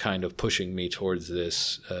also kind of pushing me towards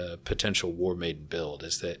this potential War Maiden build,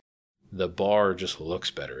 is that the bar just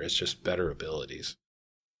looks better. It's just better abilities.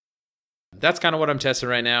 That's kind of what I'm testing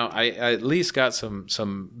right now. I at least got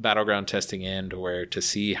some battleground testing in to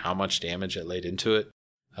see how much damage it laid into it.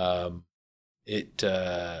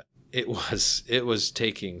 It was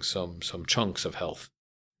taking some chunks of health.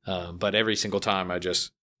 But every single time I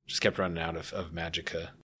just kept running out of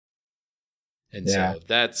Magicka. And so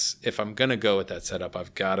that's, if I'm going to go with that setup,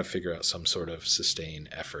 I've got to figure out some sort of sustain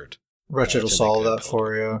effort. Wretched will solve that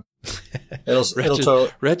for you.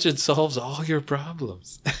 Wretched solves all your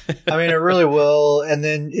problems. I mean, it really will. And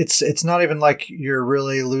then it's not even like you're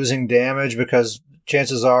really losing damage, because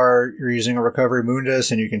chances are you're using a Recovery Mundus,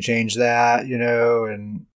 and you can change that,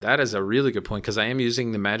 and that is a really good point, because I am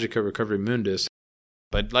using the Magicka Recovery Mundus.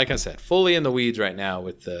 But like I said, fully in the weeds right now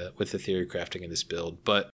with the theory crafting in this build.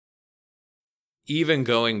 But even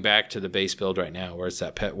going back to the base build right now, where it's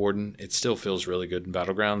that Pet Warden, it still feels really good in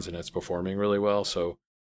Battlegrounds, and it's performing really well. So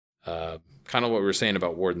kind of what we were saying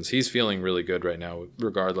about Wardens, he's feeling really good right now,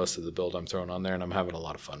 regardless of the build I'm throwing on there, and I'm having a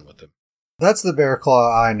lot of fun with him. That's the Bear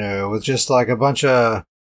Claw I know, with just like a bunch of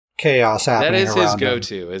chaos happening. That is his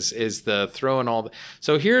go-to, is the throwing all the.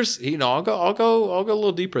 So here's, I'll go a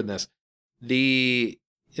little deeper in this.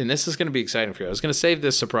 And this is going to be exciting for you. I was going to save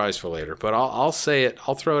this surprise for later, but I'll say it.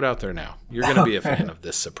 I'll throw it out there now. You're going to be a fan of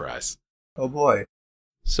this surprise. Oh boy.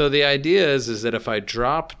 So the idea is that if I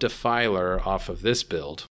drop Defiler off of this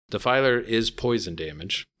build, Defiler is poison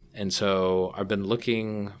damage. And so I've been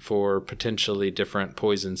looking for potentially different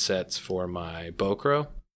poison sets for my Bowcrow.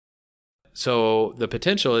 So the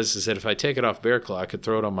potential is that if I take it off Bearclaw, I could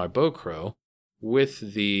throw it on my Bowcrow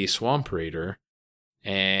with the Swamp Raider.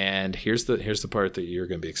 And here's the part that you're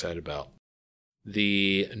going to be excited about.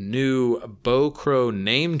 The new Bowcrow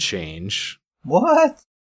name change. What?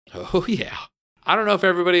 Oh, yeah. I don't know if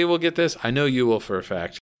everybody will get this. I know you will for a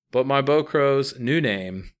fact. But my Bowcrow's new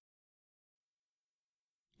name,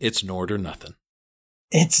 it's Nord or Nothing.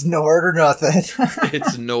 It's Nord or nothing.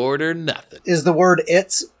 It's Nord or nothing. Is the word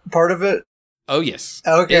 "it's" part of it? Oh, yes.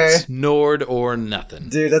 Okay. It's Nord or nothing.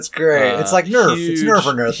 Dude, that's great. It's like Nerf. It's Nerf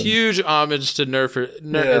or nothing. Huge homage to Nerf.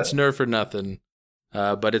 It's Nerf or nothing.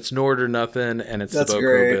 But it's Nord or nothing, and it's that's the Bokro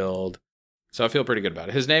great. build. So I feel pretty good about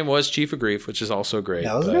it. His name was Chief of Grief, which is also great.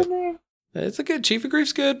 That was a good name. It's a good Chief of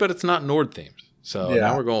Grief's good, but it's not Nord themed. So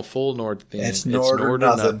now we're going full Nord theme. It's Nord or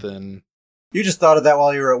nothing. You just thought of that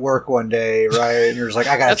while you were at work one day, right? And you're just like,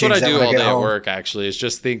 I gotta change that. That's what I do all day home. At work, actually, is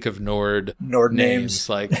just think of Nord names.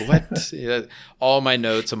 Like, what? All my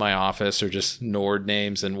notes in my office are just Nord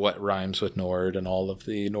names and what rhymes with Nord and all of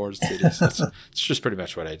the Nord cities. It's just pretty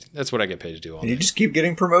much that's what I get paid to do all day. You just keep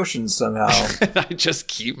getting promotions somehow. I just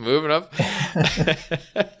keep moving up.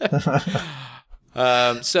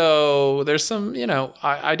 So there's some,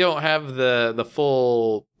 I don't have the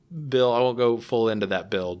full build. I won't go full into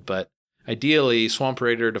that build, but ideally, Swamp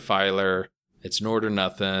Raider, Defiler, it's Nord or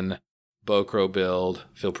nothing, Bokro build.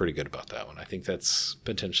 Feel pretty good about that one. I think that's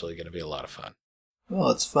potentially going to be a lot of fun. Well,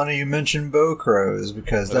 it's funny you mentioned Bokros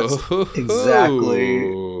because that's exactly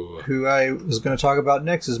who I was going to talk about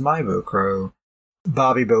next is my Bokro.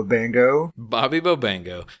 Bobby Bobango. Bobby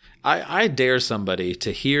Bobango. I dare somebody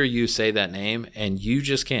to hear you say that name and you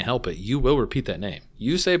just can't help it. You will repeat that name.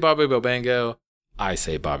 You say Bobby Bobango. I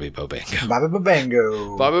say Bobby Bobango. Bobby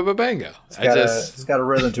Bobango. Bobby Bobango. It's got a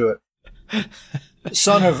rhythm to it.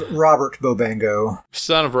 Son of Robert Bobango.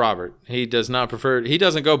 Son of Robert. He does not prefer. He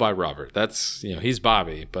doesn't go by Robert. That's he's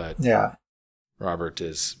Bobby, but yeah, Robert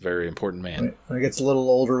is a very important man. When he gets a little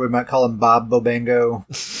older, we might call him Bob Bobango.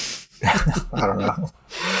 I don't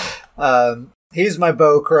know. He's my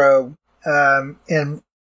Bokro, and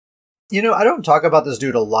I don't talk about this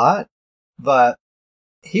dude a lot, but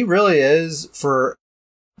he really is for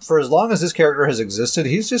as long as this character has existed,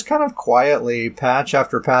 he's just kind of quietly, patch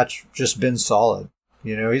after patch, just been solid.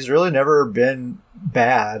 He's really never been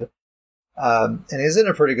bad. And he's in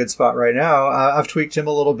a pretty good spot right now. I've tweaked him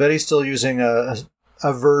a little bit. He's still using a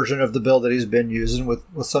version of the build that he's been using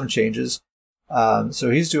with some changes. So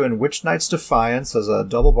he's doing Witch Knight's Defiance as a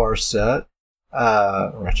double bar set.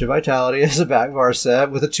 Wretched Vitality as a back bar set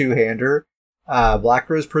with a two-hander. Black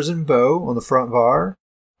Rose Prison Bow on the front bar.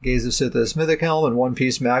 Gaze of Sithis Mythic Helm and One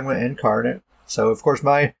Piece Magma Incarnate. So of course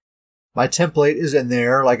my template is in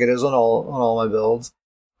there like it is on all my builds.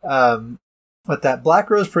 But that Black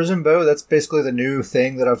Rose Prison Bow, that's basically the new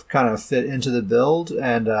thing that I've kind of fit into the build,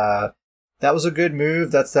 and that was a good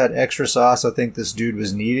move. That's that extra sauce I think this dude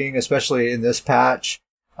was needing, especially in this patch.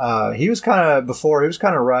 He was kind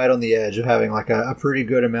of right on the edge of having like a pretty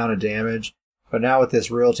good amount of damage, but now with this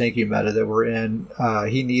real tanky meta that we're in,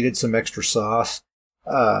 he needed some extra sauce.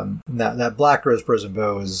 That Black Rose Prison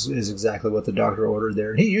Bow is exactly what the doctor ordered there.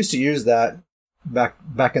 And he used to use that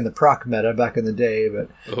back in the proc meta back in the day, but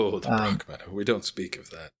the proc meta. We don't speak of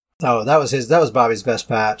that. Oh, that was Bobby's best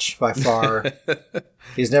patch by far.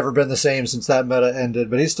 He's never been the same since that meta ended,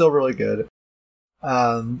 but he's still really good.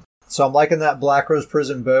 So I'm liking that Black Rose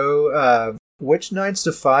Prison Bow. Witch Knight's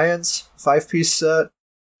Defiance 5-piece set.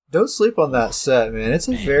 Don't sleep on that set, man. It's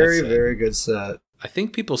a very, very good set. I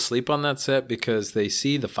think people sleep on that set because they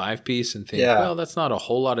see the 5-piece and think, well, that's not a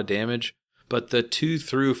whole lot of damage. But the 2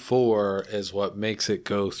 through 4 is what makes it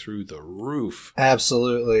go through the roof.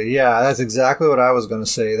 Absolutely. Yeah, that's exactly what I was going to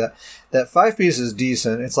say. That 5-piece is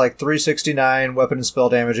decent. It's like 369 weapon and spell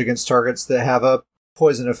damage against targets that have a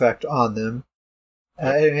poison effect on them.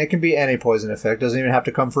 And it can be any poison effect. Doesn't even have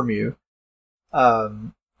to come from you.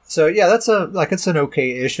 So yeah, that's it's an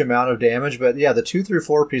okay-ish amount of damage, but yeah, the 2 through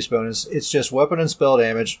 4 piece bonus, it's just weapon and spell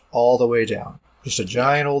damage all the way down. Just a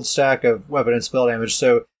giant old stack of weapon and spell damage.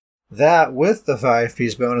 So that with the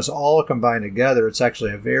 5-piece bonus all combined together, it's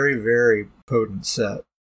actually a very, very potent set.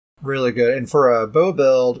 Really good. And for a bow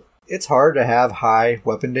build, it's hard to have high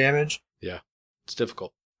weapon damage. Yeah, it's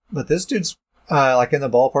difficult. But this dude's in the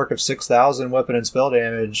ballpark of 6,000 weapon and spell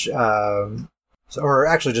damage. Or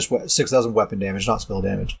actually just 6,000 weapon damage, not spell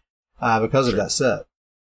damage, because of that set.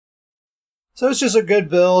 So it's just a good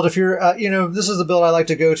build. If you're, this is the build I like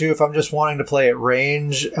to go to if I'm just wanting to play at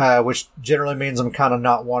range, which generally means I'm kind of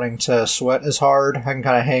not wanting to sweat as hard. I can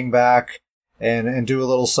kind of hang back and do a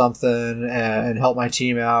little something and help my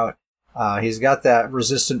team out. He's got that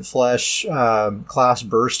Resistant Flesh class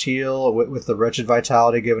burst heal with the Wretched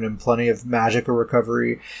Vitality, giving him plenty of magical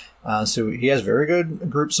recovery. So he has very good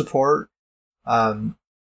group support. All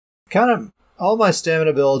my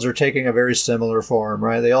stamina builds are taking a very similar form,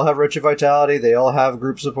 right? They all have Wretched Vitality, they all have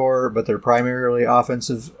group support, but they're primarily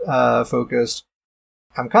offensive focused.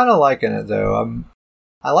 I'm kind of liking it though.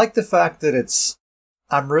 I like the fact that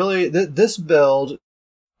this build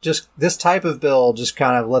just this type of build just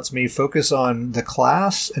kind of lets me focus on the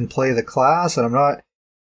class and play the class, and I'm not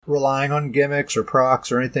relying on gimmicks or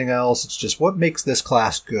procs or anything else. It's just what makes this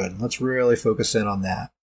class good. Let's really focus in on that.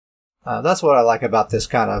 That's what I like about this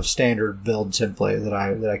kind of standard build template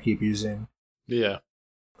that I keep using. Yeah.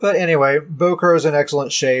 But anyway, Bowcrow's in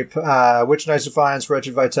excellent shape. Witch Knight's Defiance,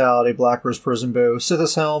 Wretched Vitality, Black Rose Prison Bow,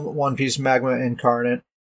 Sithis Helm, One Piece Magma Incarnate.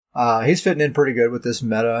 He's fitting in pretty good with this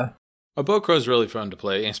meta. A Bowcrow's really fun to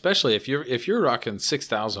play, especially if you're rocking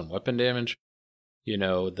 6,000 weapon damage. You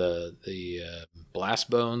know, the Blast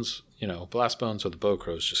Bones, Blast Bones with the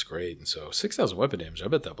Bowcrow is just great. And so 6,000 weapon damage, I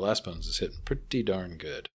bet that Blast Bones is hitting pretty darn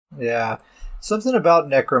good. Yeah. Something about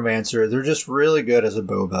Necromancer, they're just really good as a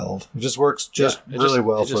bow build. It just works really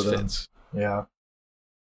well for them. Fits. Yeah.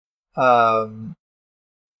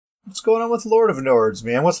 What's going on with Lord of Nords,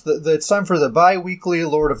 man? It's time for the bi-weekly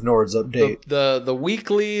Lord of Nords update. The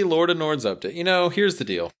weekly Lord of Nords update. Here's the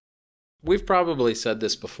deal. We've probably said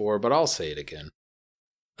this before, but I'll say it again.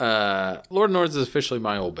 Lord of Nords is officially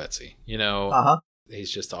my old Betsy.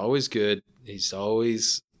 He's just always good. He's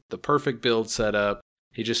always the perfect build setup.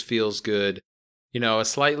 He just feels good.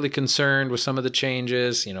 Slightly concerned with some of the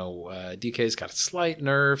changes. DK's got slight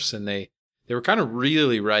nerfs, and they were kind of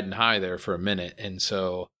really riding high there for a minute. And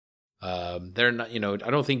so they're not, I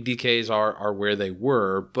don't think DKs are where they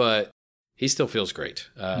were, but he still feels great.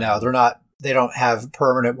 No, they're not. They don't have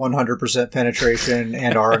permanent 100% penetration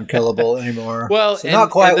and are unkillable anymore. Well, so not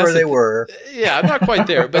quite where they were. Yeah, I'm not quite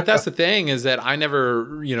there. But that's the thing is that I never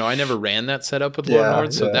ran that setup with Lord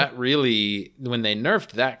Nord. So that really, when they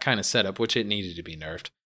nerfed that kind of setup, which it needed to be nerfed,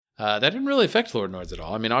 that didn't really affect Lord Nords at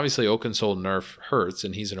all. I mean, obviously Oaken Soul nerf hurts,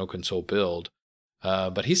 and he's an Oaken Soul build.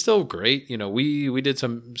 But he's still great. We did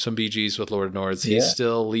some BGs with Lord Nords. He's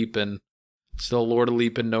still leaping, still Lord of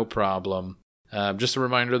Leaping, no problem. Just a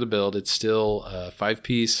reminder of the build. It's still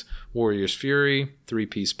 5-piece Warrior's Fury,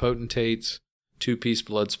 3-piece Potentates, 2-piece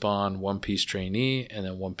Bloodspawn, 1-piece Trainee, and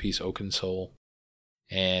then 1-piece Oaken Soul.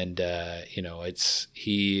 And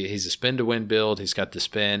he's a spin to win build. He's got the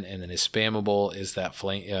spin, and then his spammable is that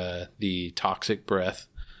the Toxic Breath.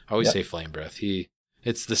 I always say Flame Breath.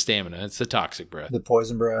 It's the stamina. It's the Toxic Breath. The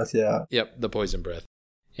Poison Breath. Yeah. Yep, the Poison Breath.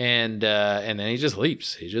 And then he just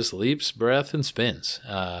leaps. He just leaps, breath, and spins.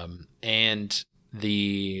 And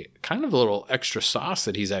the kind of little extra sauce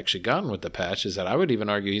that he's actually gotten with the patch is that I would even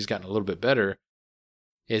argue he's gotten a little bit better.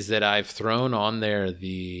 Is that I've thrown on there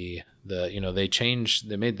they made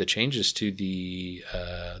the changes to the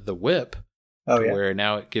whip, where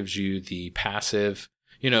now it gives you the passive.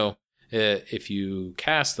 If you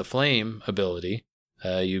cast the flame ability.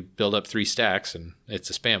 You build up 3 stacks, and it's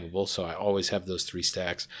a spammable, so I always have those 3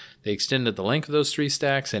 stacks. They extended the length of those 3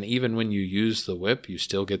 stacks, and even when you use the whip, you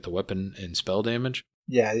still get the weapon and spell damage.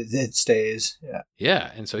 Yeah, it stays. Yeah.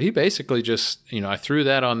 Yeah, and so he basically just, I threw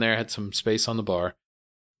that on there, had some space on the bar.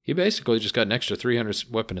 He basically just got an extra 300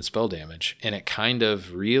 weapon and spell damage, and it kind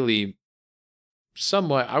of really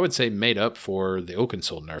somewhat, I would say, made up for the Oaken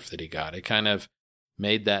Soul nerf that he got. It kind of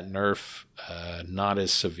made that nerf not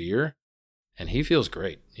as severe. And he feels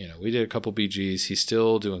great. We did a couple BGs. He's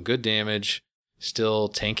still doing good damage, still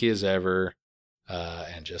tanky as ever,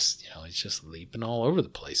 and just, he's just leaping all over the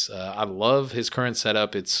place. I love his current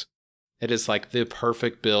setup. It is like the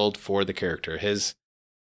perfect build for the character.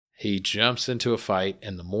 He jumps into a fight,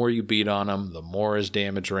 and the more you beat on him, the more his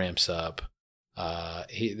damage ramps up.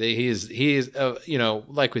 He is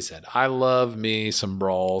like we said, I love me some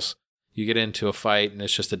brawls. You get into a fight, and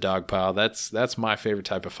it's just a dog pile. That's my favorite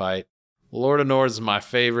type of fight. Lord of Nords is my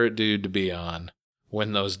favorite dude to be on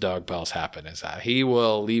when those dog piles happen. Is that he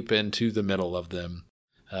will leap into the middle of them.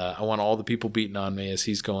 I want all the people beating on me as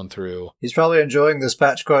he's going through. He's probably enjoying this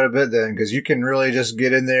patch quite a bit then, because you can really just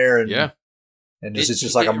get in there and it's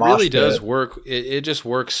just like a mosh pit. It really does work. It just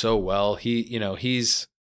works so well. He's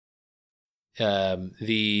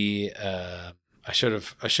I should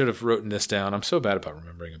have written this down. I'm so bad about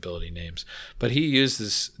remembering ability names. But he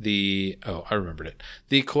uses I remembered it.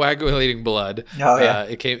 The coagulating blood. Oh yeah.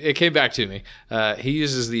 It came back to me. He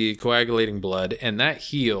uses the coagulating blood, and that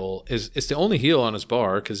heal it's the only heal on his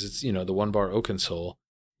bar because it's the 1-bar Oaken Soul.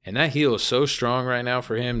 And that heal is so strong right now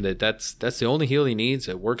for him that's the only heal he needs.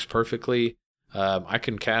 It works perfectly. I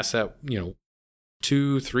can cast that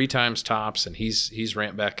 2-3 times tops, and he's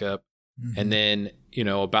ramped back up. Mm-hmm. And then,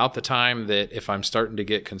 about the time that if I'm starting to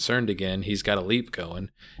get concerned again, he's got a leap going.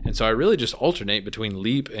 And so I really just alternate between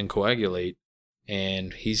leap and coagulate.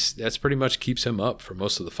 And that's pretty much keeps him up for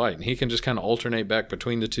most of the fight. And he can just kind of alternate back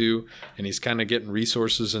between the two. And he's kind of getting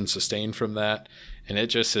resources and sustain from that. And it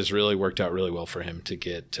just has really worked out really well for him to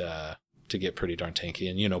get to get pretty darn tanky.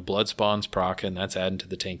 And, blood spawns proc, and that's adding to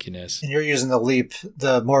the tankiness. And you're using the leap,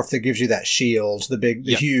 the morph that gives you that shield,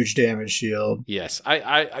 the huge damage shield. Yes.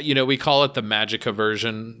 We call it the Magicka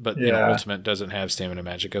version, but Ultimate doesn't have Stamina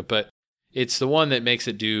Magicka, but it's the one that makes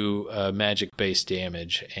it do magic-based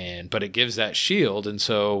damage, but it gives that shield, and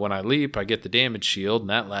so when I leap, I get the damage shield, and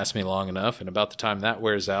that lasts me long enough, and about the time that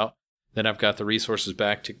wears out, then I've got the resources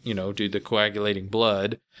back to, do the coagulating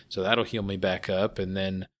blood, so that'll heal me back up, and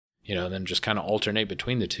then, then just kind of alternate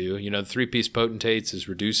between the two. The 3-piece Potentates is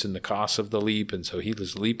reducing the cost of the leap, and so he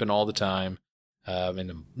was leaping all the time,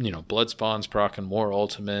 and, blood spawns procking more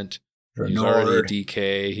ultimate. He's already a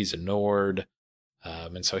DK, he's a Nord.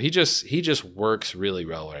 And so he just works really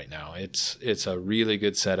well right now. It's a really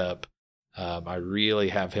good setup. I really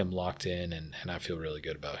have him locked in, and I feel really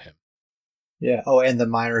good about him. Yeah. Oh, and the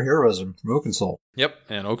minor heroism from Oakensoul. Yep.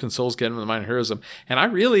 And Oakensoul's getting the minor heroism. And I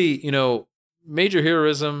really, major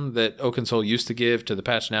heroism that Oakensoul used to give to the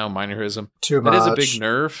patch now, minor heroism. Too much. That is a big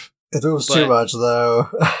nerf. It was too much, though.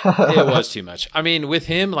 It was too much. I mean, with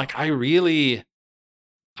him, I really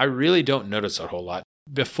don't notice a whole lot.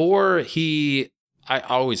 Before I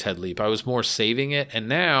always had leap. I was more saving it, and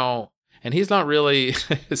now, and he's not really,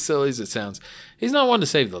 as silly as it sounds, he's not one to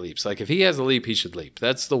save the leaps. If he has a leap, he should leap.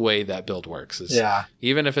 That's the way that build works.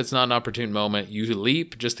 Even if it's not an opportune moment, you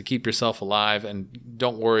leap just to keep yourself alive, and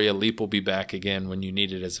don't worry, a leap will be back again when you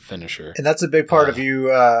need it as a finisher. And that's a big part of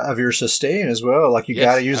your sustain as well. You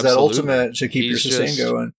got to use that ultimate to keep your sustain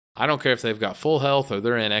going. I don't care if they've got full health or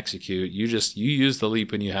they're in execute. You use the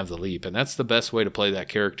leap when you have the leap, and that's the best way to play that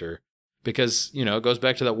character. Because, it goes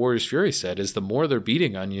back to that Warrior's Fury set, is the more they're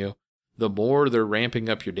beating on you, the more they're ramping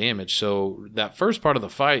up your damage. So that first part of the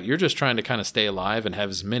fight, you're just trying to kind of stay alive and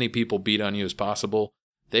have as many people beat on you as possible.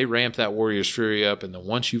 They ramp that Warrior's Fury up, and then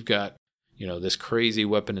once you've got, this crazy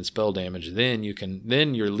weapon and spell damage, then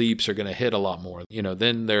your leaps are going to hit a lot more.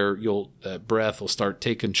 Then that breath will start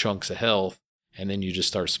taking chunks of health, and then you just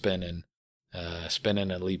start spinning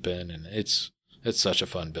and leaping, and it's such a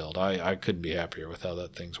fun build. I couldn't be happier with how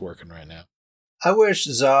that thing's working right now. I wish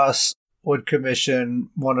ZOS would commission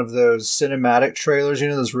one of those cinematic trailers,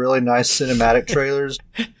 those really nice cinematic trailers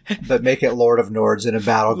that make it Lord of Nords in a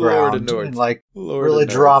battleground. And really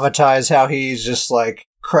dramatize how he's just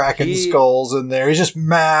cracking skulls in there. He's just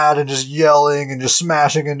mad and just yelling and just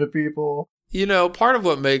smashing into people. Part of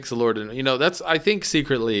what makes Lord of that's, I think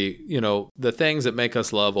secretly, the things that make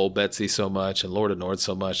us love Old Betsy so much and Lord of Nords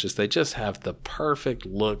so much is they just have the perfect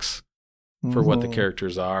looks for what the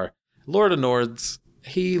characters are. Lord of Nords,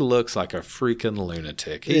 he looks like a freaking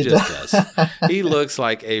lunatic. He just does. He looks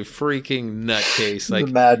like a freaking nutcase.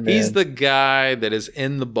 The madman. He's the guy that is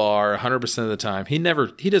in the bar 100% of the time.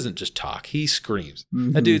 He doesn't just talk. He screams.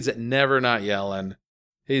 That dude's never not yelling.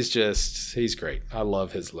 He's great. I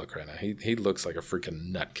love his look right now. He looks like a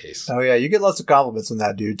freaking nutcase. Oh, yeah. You get lots of compliments on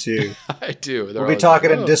that dude, too. I do. We'll be talking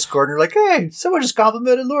in Discord, and you're like, hey, someone just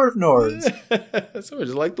complimented Lord of Nords. Someone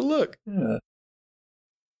just liked the look. Yeah.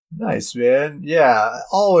 Nice, man. Yeah,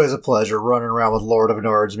 always a pleasure running around with Lord of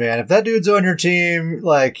Nords, man. If that dude's on your team,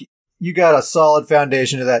 you got a solid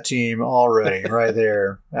foundation to that team already, right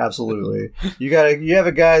there. Absolutely. You have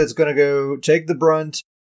a guy that's going to go take the brunt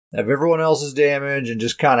of everyone else's damage and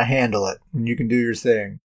just kind of handle it, and you can do your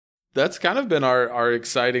thing. That's kind of been our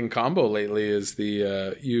exciting combo lately. Is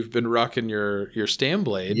you've been rocking your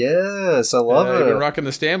Stamblade? Yes, I love it. You've been rocking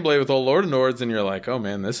the Stamblade with old Lord of Nords, and you're like, oh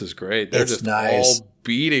man, this is great. They're just nice. All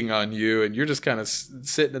beating on you, and you're just kind of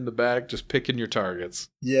sitting in the back, just picking your targets.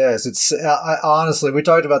 Yes, it's honestly, we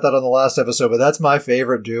talked about that on the last episode, but that's my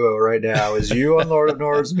favorite duo right now. Is you on Lord of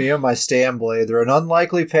Nords, me on my Stamblade. They're an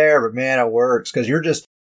unlikely pair, but man, it works because you're just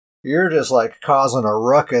causing a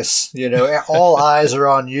ruckus, all eyes are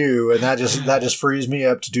on you, and that just frees me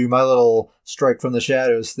up to do my little strike from the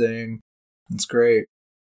shadows thing. It's great.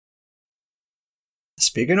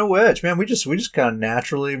 Speaking of which, man, we just kind of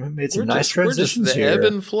naturally made some nice transitions here. We're just the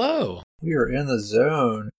ebb and flow. We are in the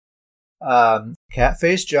zone.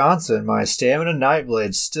 Catface Johnson, my Stamina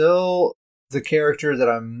Nightblade, still the character that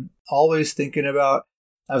I'm always thinking about.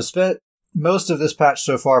 I've spent most of this patch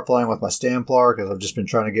so far playing with my Stamplar because I've just been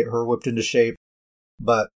trying to get her whipped into shape.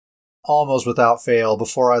 But almost without fail,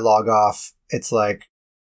 before I log off, it's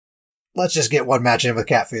let's just get one match in with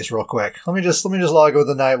Catface real quick. Let me just log in with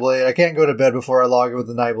the Nightblade. I can't go to bed before I log in with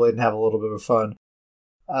the Nightblade and have a little bit of fun.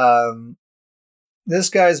 This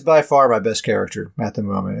guy's by far my best character at the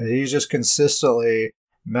moment. He's just consistently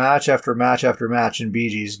match after match after match in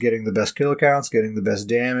BGs getting the best kill counts, getting the best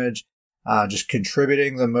damage. Just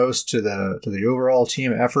contributing the most to the overall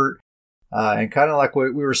team effort. And kind of like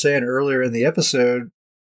what we were saying earlier in the episode,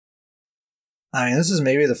 I mean, this is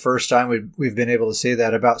maybe the first time we've been able to say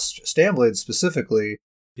that about Stamblade specifically.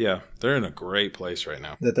 Yeah, they're in a great place right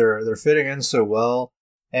now. That they're fitting in so well.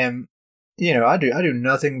 And, I do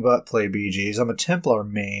nothing but play BGs. I'm a Templar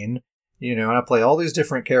main, and I play all these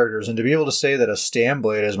different characters. And to be able to say that a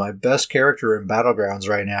Stamblade is my best character in Battlegrounds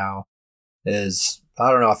right now is,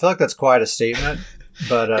 I don't know, I feel like that's quite a statement.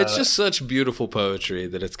 But it's just such beautiful poetry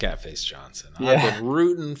that it's Catface Johnson. Yeah. I've been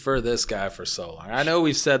rooting for this guy for so long. I know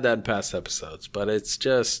we've said that in past episodes, but it's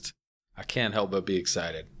just, I can't help but be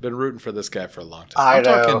excited. Been rooting for this guy for a long time. I'm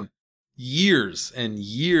talking years and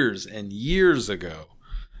years and years ago.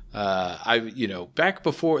 Back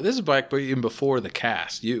before, this is back even before the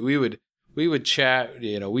cast. We would chat.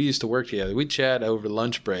 We used to work together. We'd chat over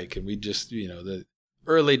lunch break, and we just, the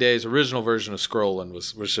early days, original version of scrolling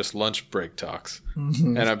was just lunch break talks.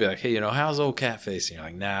 Mm-hmm. And I'd be like, hey, how's old Catface? And you're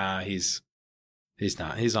like, nah, he's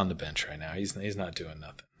not. He's on the bench right now. He's not doing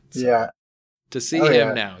nothing. So, yeah. To see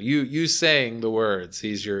him now, you saying the words,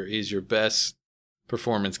 he's your best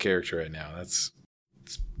performance character right now. It's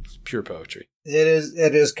pure poetry. It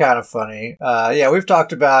is kind of funny. We've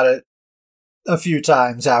talked about it a few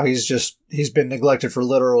times, how he's been neglected for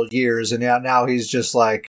literal years, and now he's just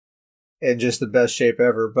like in just the best shape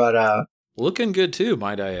ever. But looking good too,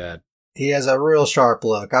 might I add. He has a real sharp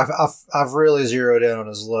look. I've really zeroed in on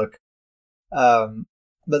his look.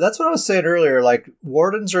 But that's what I was saying earlier. Like,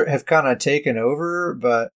 Wardens have kind of taken over,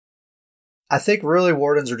 but I think really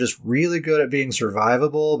Wardens are just really good at being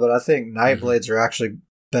survivable. But I think Nightblades are actually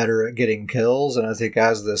better at getting kills. And I think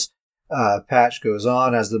as this patch goes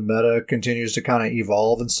on, as the meta continues to kind of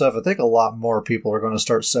evolve and stuff, I think a lot more people are going to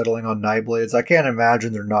start settling on Nightblades. I can't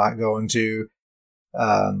imagine they're not going to,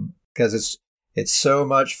 because it's so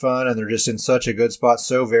much fun and they're just in such a good spot,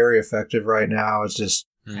 so very effective right now. It's just,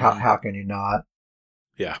 how can you not?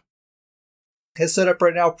 Yeah. His setup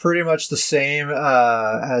right now pretty much the same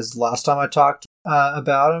as last time I talked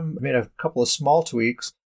about him. I made a couple of small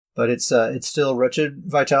tweaks, but it's still Wretched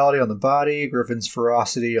Vitality on the body, Griffin's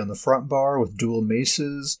Ferocity on the front bar with dual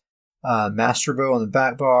maces, Master Bow on the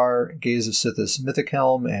back bar, Gaze of Sithis Mythic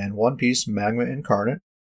Helm, and One Piece Magma Incarnate.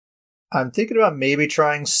 I'm thinking about maybe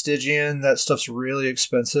trying Stygian. That stuff's really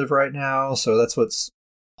expensive right now, so that's what's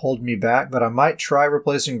holding me back, but I might try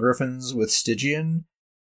replacing Griffins with Stygian.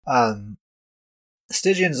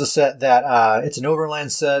 Stygian is a set that it's an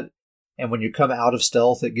overland set, and when you come out of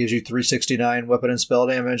stealth, it gives you 369 weapon and spell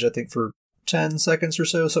damage, I think for 10 seconds or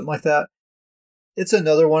so, something like that. It's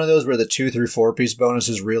another one of those where the 2 through 4 piece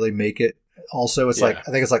bonuses really make it. Also, it's I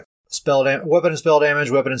think it's like weapon and spell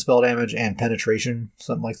damage, and penetration,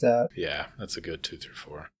 something like that. Yeah, that's a good 2 through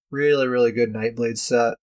 4. Really, really good Nightblade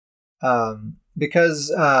set.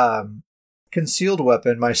 Because Concealed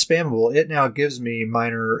Weapon, my spammable, it now gives me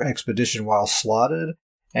Minor Expedition while slotted,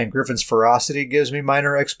 and Griffin's Ferocity gives me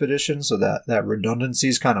Minor Expedition, so that redundancy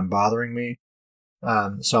is kind of bothering me.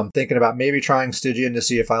 So I'm thinking about maybe trying Stygian to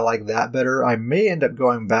see if I like that better. I may end up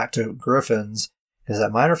going back to Griffin's, because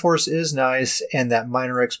that Minor Force is nice, and that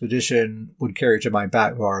Minor Expedition would carry to my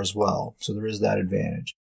back bar as well, so there is that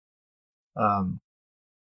advantage.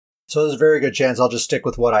 So there's a very good chance I'll just stick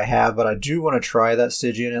with what I have, but I do want to try that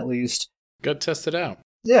Stygian at least. Go test it out.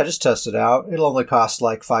 Yeah, just test it out. It'll only cost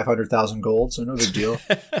like 500,000 gold, so no big deal.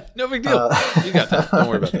 No big deal. You got that. Don't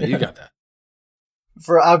worry about that. You got that.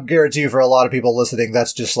 I guarantee you, for a lot of people listening,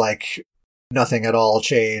 that's just like nothing at all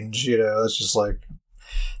change. It's just like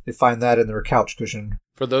they find that in their couch cushion.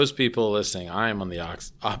 For those people listening, I am on the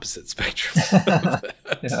opposite spectrum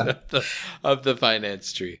of the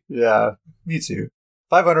finance tree. Yeah, me too.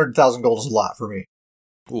 500,000 gold is a lot for me.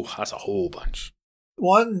 Ooh, that's a whole bunch.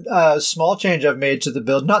 One small change I've made to the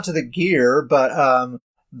build, not to the gear, but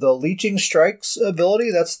the Leeching Strikes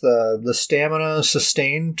ability, that's the stamina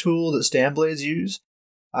sustain tool that Stamblades use.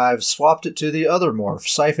 I've swapped it to the other morph,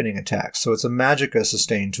 Siphoning Attacks, so it's a Magicka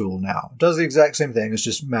sustain tool now. It does the exact same thing, it's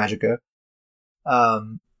just Magicka.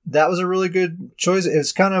 That was a really good choice.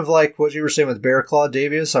 It's kind of like what you were saying with Bearclaw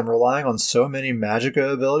Davius. I'm relying on so many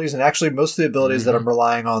Magicka abilities, and actually most of the abilities that I'm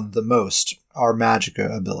relying on the most are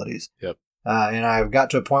Magicka abilities. Yep. And I got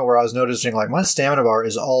to a point where I was noticing, like, my stamina bar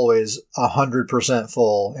is always 100%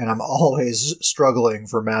 full, and I'm always struggling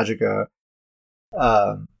for Magicka.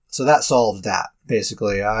 So that solved that,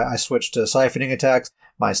 basically. I switched to Siphoning Attacks.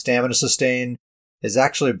 My stamina sustain is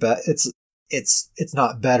actually it's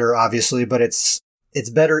not better, obviously, but it's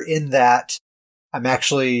better in that I'm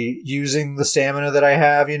actually using the stamina that I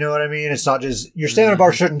have, you know what I mean? It's not just, your stamina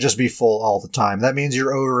bar shouldn't just be full all the time. That means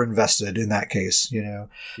you're over-invested in that case,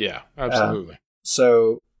 Yeah, absolutely.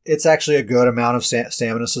 So it's actually a good amount of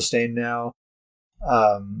stamina sustain now.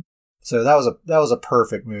 So that was a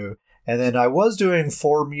perfect move. And then I was doing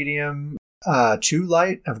 4 medium, 2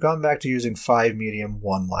 light. I've gone back to using 5 medium,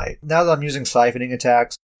 1 light. Now that I'm using siphoning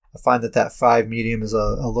attacks, I find that 5 medium is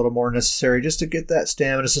a little more necessary just to get that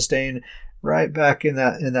stamina sustain right back in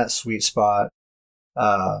that sweet spot.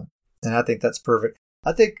 And I think that's perfect.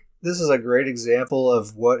 I think this is a great example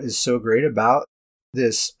of what is so great about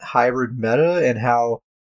this hybrid meta and how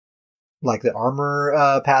like the armor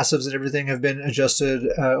passives and everything have been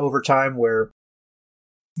adjusted over time, where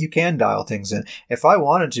you can dial things in. If I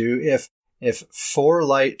wanted to, if 4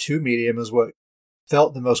 light, 2 medium is what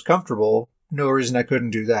felt the most comfortable, no reason I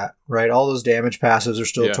couldn't do that, right? All those damage passives are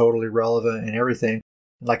still totally relevant and everything.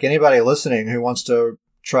 Like anybody listening who wants to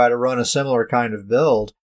try to run a similar kind of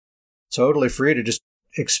build, totally free to just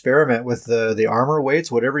experiment with the armor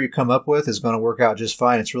weights. Whatever you come up with is going to work out just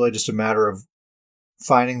fine. It's really just a matter of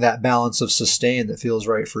finding that balance of sustain that feels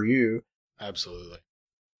right for you. Absolutely.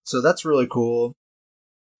 So that's really cool.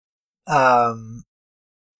 I'm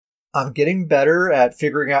getting better at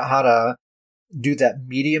figuring out how to do that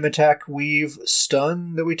medium attack weave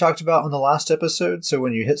stun that we talked about on the last episode. So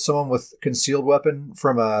when you hit someone with concealed weapon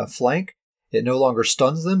from a flank, it no longer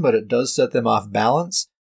stuns them, but it does set them off balance.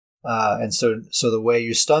 And so the way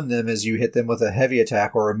you stun them is you hit them with a heavy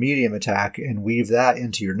attack or a medium attack and weave that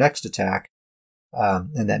into your next attack.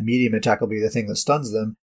 And that medium attack will be the thing that stuns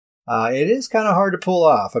them. It is kind of hard to pull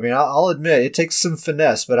off. I mean, I'll admit it takes some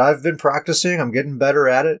finesse, but I've been practicing. I'm getting better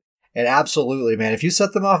at it. And absolutely, man, if you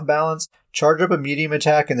set them off balance, charge up a medium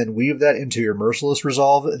attack, and then weave that into your Merciless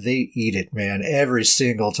Resolve, they eat it, man, every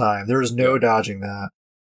single time. There is no dodging that.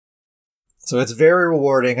 So it's very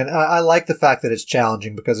rewarding, and I like the fact that it's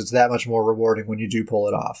challenging because it's that much more rewarding when you do pull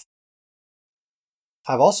it off.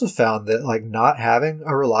 I've also found that like not having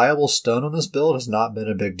a reliable stun on this build has not been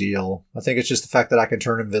a big deal. I think it's just the fact that I can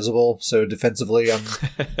turn invisible, so defensively I'm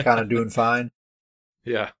kind of doing fine.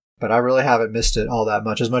 Yeah. But I really haven't missed it all that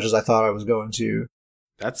much as I thought I was going to.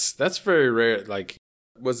 That's very rare. Like,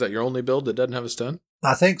 was that your only build that doesn't have a stun?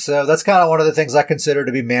 I think so. That's kind of one of the things I consider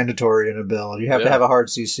to be mandatory in a build. You have to have a hard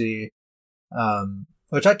CC,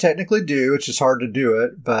 which I technically do. It's just hard to do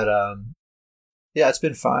it. But yeah, it's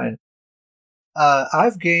been fine.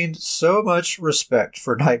 I've gained so much respect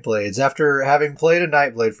for Nightblades after having played a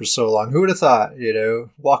Nightblade for so long. Who would have thought,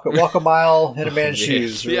 walk a mile in a man's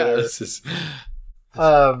shoes. Yeah, this is...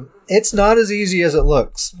 It's not as easy as it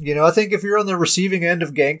looks. I think if you're on the receiving end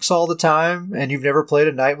of ganks all the time and you've never played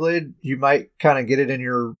a Nightblade, you might kind of get it in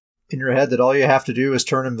your head that all you have to do is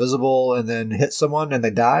turn invisible and then hit someone and they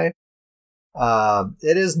die.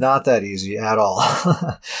 It is not that easy at all.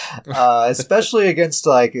 Especially against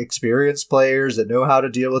like experienced players that know how to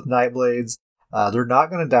deal with Nightblades. They're not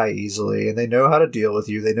going to die easily, and they know how to deal with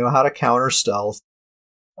you. They know how to counter stealth.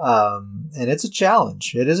 And it's a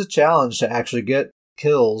challenge. It is a challenge to actually get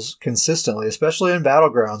kills consistently, especially in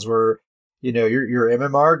Battlegrounds where, your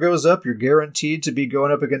MMR goes up. You're guaranteed to be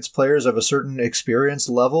going up against players of a certain experience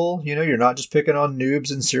level. You're not just picking on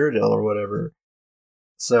noobs in Cyrodiil or whatever.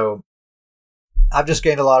 So I've just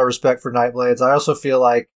gained a lot of respect for Nightblades. I also feel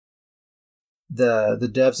like the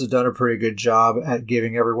devs have done a pretty good job at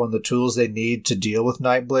giving everyone the tools they need to deal with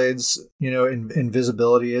Nightblades.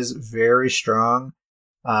 Invisibility is very strong.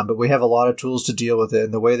 But we have a lot of tools to deal with it,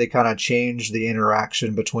 and the way they kind of change the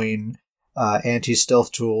interaction between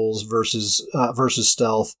anti-stealth tools versus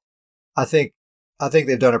stealth, I think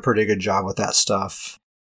they've done a pretty good job with that stuff.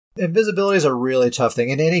 Invisibility is a really tough thing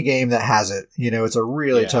in any game that has it. It's a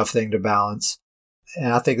really tough thing to balance,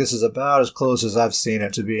 and I think this is about as close as I've seen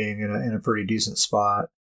it to being in a pretty decent spot.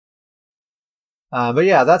 But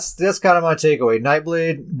yeah, that's kind of my takeaway.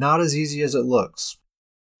 Nightblade, not as easy as it looks.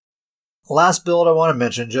 Last build I want to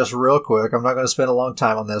mention, just real quick, I'm not going to spend a long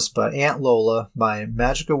time on this, but Aunt Lola, my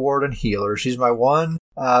Magicka Warden healer, she's my one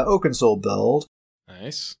Oakensoul build.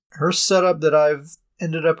 Nice. Her setup that I've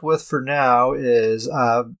ended up with for now is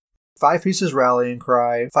 5 pieces Rallying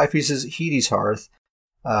Cry, 5 pieces Hades Hearth,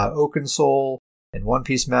 Oakensoul, and 1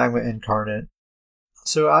 piece Magma Incarnate.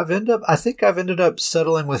 So I think I've ended up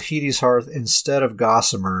settling with Hades Hearth instead of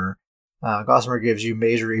Gossamer. Gossamer gives you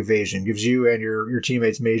major evasion, gives you and your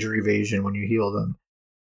teammates major evasion when you heal them.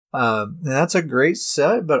 And that's a great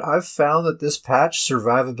set, but I've found that this patch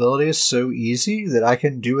survivability is so easy that I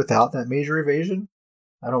can do without that major evasion.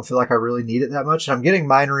 I don't feel like I really need it that much. And I'm getting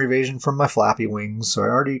minor evasion from my flappy wings, so I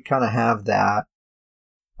already kind of have that.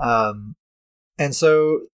 And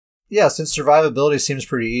so, yeah, since survivability seems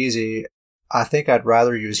pretty easy, I think I'd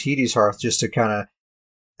rather use Hades Hearth just to kind of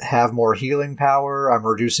have more healing power. I'm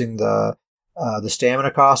reducing the stamina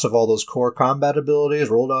cost of all those core combat abilities,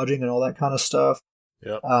 roll dodging and all that kind of stuff.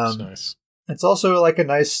 Yep, that's nice. It's also like a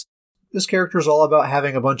nice this character is all about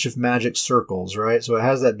having a bunch of magic circles, right? So it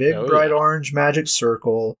has that big bright orange magic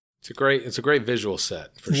circle. It's a great visual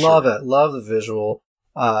set for sure. Love it. Love the visual.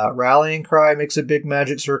 Rallying Cry makes a big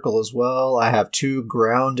magic circle as well. I have 2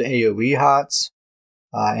 ground AoE hots.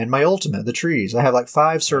 And my ultimate, the trees. I have like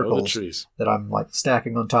 5 circles that I'm like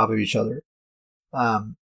stacking on top of each other.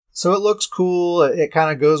 So it looks cool. It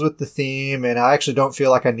kind of goes with the theme, and I actually don't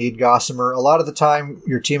feel like I need Gossamer. A lot of the time,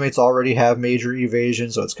 your teammates already have major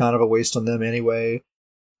evasion, so it's kind of a waste on them anyway.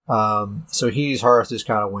 So He's Hearth just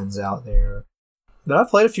kind of wins out there. But I've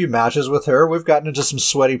played a few matches with her. We've gotten into some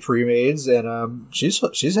sweaty pre-mades, and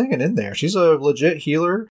she's hanging in there. She's a legit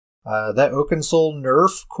healer. That Oakensoul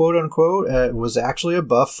nerf, quote unquote, was actually a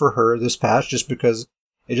buff for her this patch, just because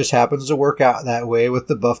it just happens to work out that way with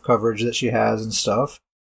the buff coverage that she has and stuff.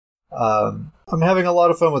 I'm having a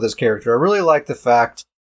lot of fun with this character. I really like the fact,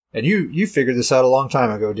 and you figured this out a long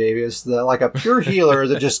time ago, Davius, that like a pure healer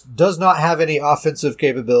that just does not have any offensive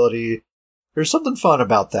capability, there's something fun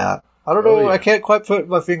about that. I don't know, I can't quite put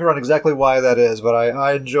my finger on exactly why that is, but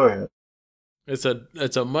I enjoy it. It's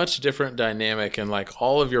a much different dynamic, and like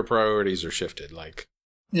all of your priorities are shifted. Like,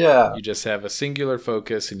 yeah, you just have a singular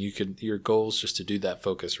focus, and your goal is just to do that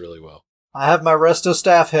focus really well. I have my Resto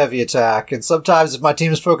Staff heavy attack, and sometimes if my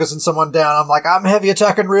team is focusing someone down, I'm like, I'm heavy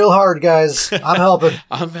attacking real hard, guys. I'm helping.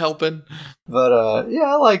 I'm helping. But yeah,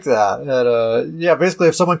 I like that. And yeah, basically,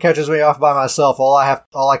 if someone catches me off by myself, all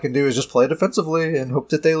I can do is just play defensively and hope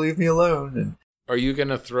that they leave me alone. And are you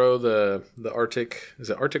gonna throw the Arctic? Is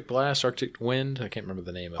it Arctic Blast, Arctic Wind? I can't remember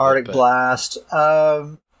the name of Arctic Blast.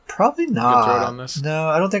 Probably not. You can throw it on this? No,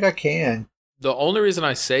 I don't think I can. The only reason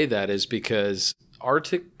I say that is because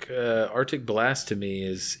Arctic Blast to me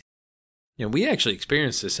is, we actually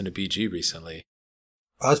experienced this in a BG recently.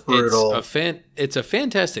 That's brutal. It's a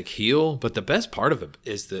fantastic heal, but the best part of it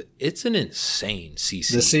is that it's an insane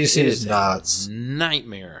CC. The CC is nuts.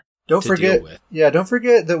 Nightmare. Don't forget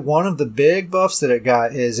that one of the big buffs that it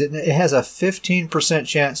got is it has a 15%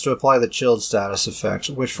 chance to apply the chilled status effect,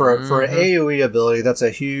 which for an AoE ability, that's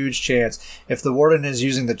a huge chance. If the Warden is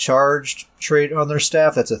using the charged trait on their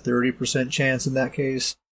staff, that's a 30% chance in that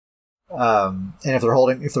case. And if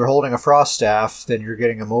they're holding a frost staff, then you're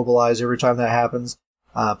getting immobilized every time that happens.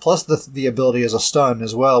 Plus the ability is a stun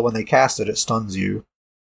as well. When they cast it, it stuns you.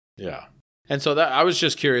 Yeah. And so I was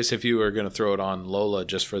just curious if you were going to throw it on Lola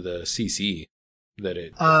just for the CC that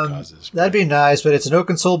it causes. That'd be nice, but it's an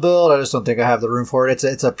Oakensoul build. I just don't think I have the room for it.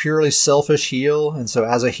 It's a purely selfish heal, and so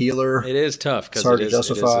as a healer, it is tough because it is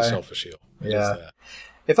a selfish heal. Yeah.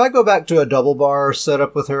 If I go back to a double bar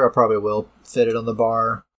setup with her, I probably will fit it on the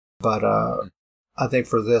bar. But I think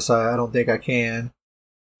for this, I don't think I can.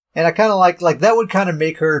 And I kind of like that would kind of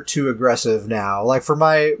make her too aggressive now. Like for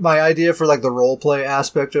my idea for like the role play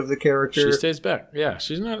aspect of the character. She stays back. Yeah,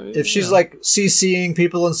 she's not. If she's like CCing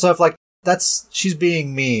people and stuff, like she's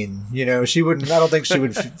being mean. She wouldn't, I don't think she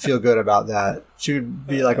would feel good about that. She would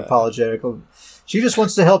be like apologetic. She just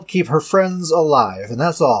wants to help keep her friends alive. And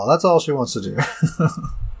that's all. That's all she wants to do.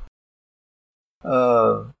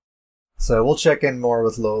 So we'll check in more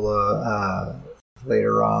with Lola,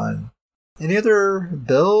 later on. Any other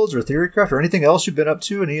builds or Theorycraft or anything else you've been up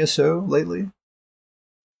to in ESO lately?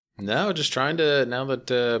 No, just trying to, now that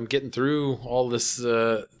I'm getting through all this,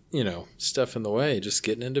 stuff in the way, just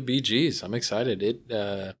getting into BGs. I'm excited.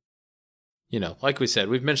 It, like we said,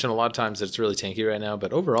 we've mentioned a lot of times that it's really tanky right now,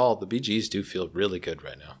 but overall, the BGs do feel really good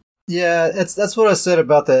right now. Yeah, that's what I said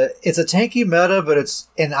about it's a tanky meta, but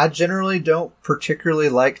and I generally don't particularly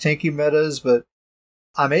like tanky metas, but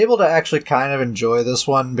I'm able to actually kind of enjoy this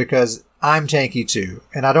one because I'm tanky too,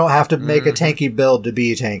 and I don't have to make a tanky build to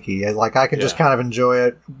be tanky. Like I can just kind of enjoy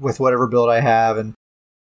it with whatever build I have, and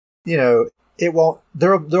it won't.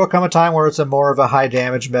 There'll come a time where it's a more of a high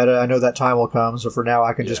damage meta. I know that time will come. So for now,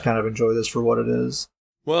 I can just kind of enjoy this for what it is.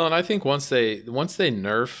 Well, and I think once they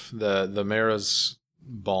nerf the Mara's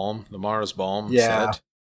Balm, the Mara's Balm set,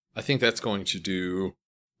 I think that's going to do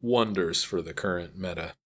wonders for the current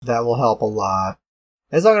meta. That will help a lot.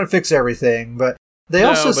 It's not going to fix everything, but they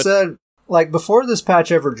also said, like, before this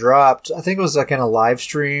patch ever dropped, I think it was like in a live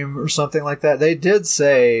stream or something like that, they did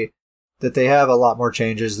say that they have a lot more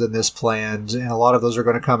changes than this planned, and a lot of those are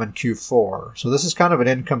going to come in Q4. So this is kind of an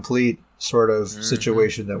incomplete sort of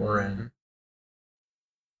situation that we're in.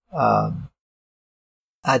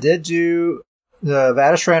 I did do the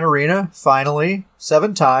Vatashran Arena, finally,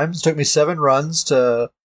 7 times. It took me 7 runs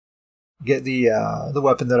to get the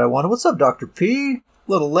weapon that I wanted. What's up, Dr. P?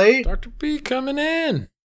 A little late. Dr. P coming in.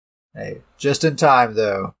 Hey, just in time,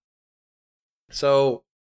 though. So,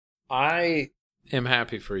 I am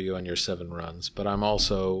happy for you on your 7 runs, but I'm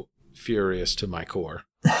also furious to my core.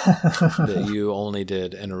 that you only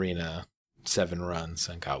did an arena 7 runs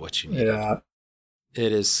and got what you needed. Yeah.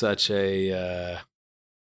 It is such a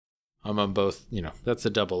I'm on both, that's a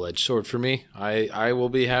double-edged sword for me. I will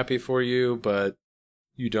be happy for you, but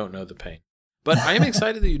you don't know the pain. But I am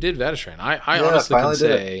excited that you did Vatashran. I honestly can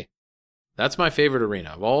say that's my favorite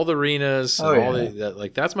arena of all the arenas.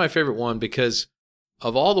 That's my favorite one because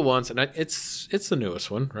of all the ones, and it's the newest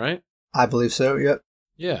one, right? I believe so. Yep.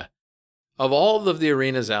 Yeah. Of all of the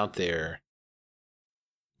arenas out there,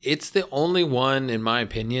 it's the only one, in my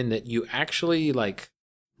opinion, that you actually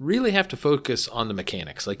really have to focus on the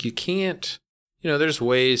mechanics. Like you can't, there's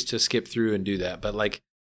ways to skip through and do that, but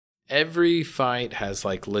every fight has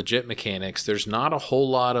legit mechanics. There's not a whole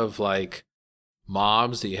lot of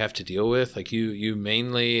mobs that you have to deal with. You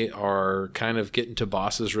mainly are kind of getting to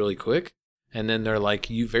bosses really quick. And then they're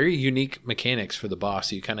very unique mechanics for the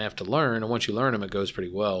boss you kind of have to learn. And once you learn them, it goes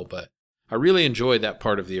pretty well. But I really enjoyed that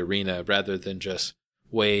part of the arena rather than just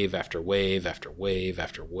wave after wave after wave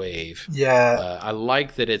after wave. Yeah. I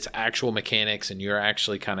like that it's actual mechanics and you're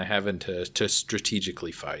actually kind of having to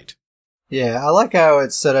strategically fight. Yeah, I like how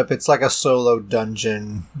it's set up. It's like a solo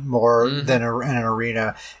dungeon more than an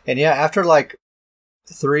arena. And yeah, after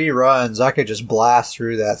 3 runs, I could just blast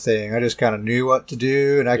through that thing. I just kind of knew what to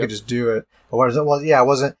do and I could just do it. I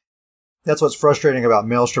wasn't. That's what's frustrating about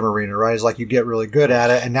Maelstrom Arena, right? Is you get really good at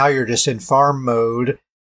it and now you're just in farm mode.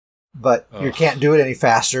 But you can't do it any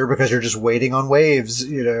faster because you're just waiting on waves,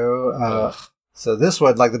 So this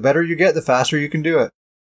one, the better you get, the faster you can do it.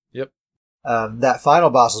 Yep. That final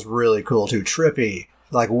boss is really cool too. Trippy,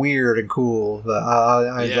 weird and cool. But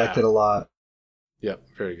I liked it a lot. Yep,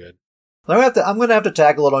 very good. I'm gonna have to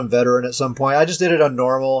tackle it on veteran at some point. I just did it on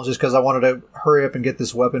normal just because I wanted to hurry up and get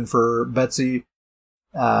this weapon for Betsy.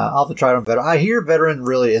 I'll have to try it on veteran. I hear veteran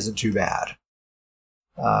really isn't too bad.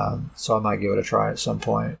 So I might give it a try at some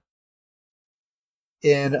point.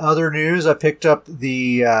 In other news, I picked up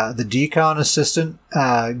the decon assistant,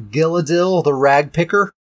 Gilladil, the rag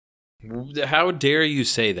picker. How dare you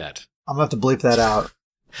say that? I'm going to have to bleep that out.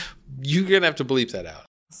 You're going to have to bleep that out.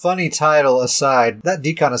 Funny title aside, that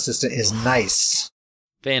decon assistant is nice.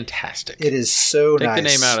 Fantastic. It is so nice. Take the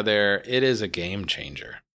name out of there. It is a game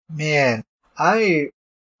changer. Man, I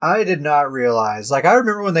did not realize. I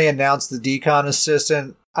remember when they announced the decon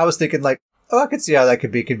assistant, I was thinking I could see how that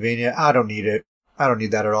could be convenient. I don't need it. I don't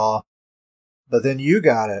need that at all. But then you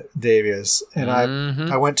got it, Davius. And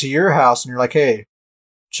I went to your house and you're like, hey,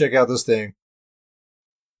 check out this thing.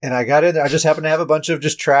 And I got in there. I just happened to have a bunch of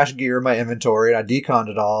just trash gear in my inventory and I deconned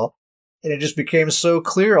it all. And it just became so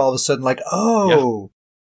clear all of a sudden,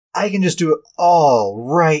 I can just do it all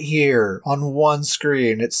right here on one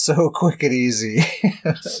screen. It's so quick and easy.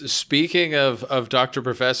 Speaking of Dr.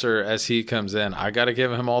 Professor, as he comes in, I got to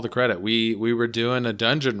give him all the credit. We were doing a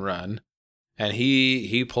dungeon run. And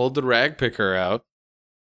he pulled the rag picker out.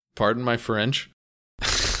 Pardon my French.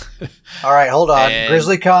 All right, hold on.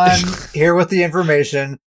 GrizzlyCon, here with the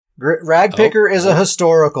information. Rag picker is a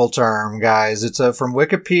historical term, guys. It's from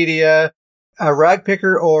Wikipedia. A rag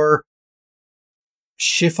picker or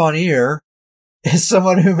chiffonier is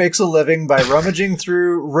someone who makes a living by rummaging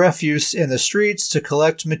through refuse in the streets to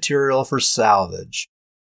collect material for salvage.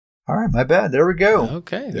 All right, my bad. There we go.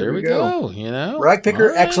 Okay, there we go. Rag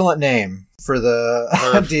picker, excellent name for the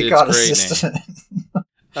decon assistant.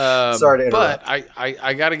 Sorry to interrupt. But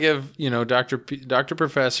I got to give Dr.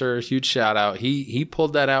 Professor a huge shout out. He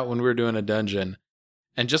pulled that out when we were doing a dungeon,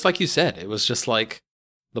 and just like you said, it was just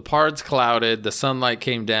the parts clouded, the sunlight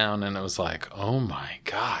came down, and it was oh my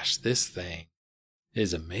gosh, this thing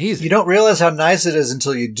is amazing. You don't realize how nice it is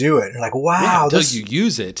until you do it. You're like, wow. Until you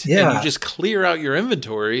use it, and you just clear out your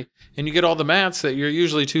inventory, and you get all the mats that you're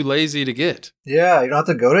usually too lazy to get. Yeah, you don't have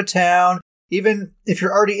to go to town. Even if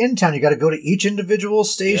you're already in town, you got to go to each individual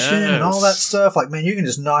station and all that stuff. You can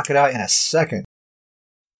just knock it out in a second.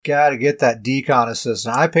 Got to get that decon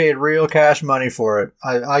assistant. I paid real cash money for it.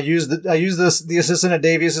 I used the assistant at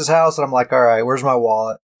Davius's house, and I'm like, all right, where's my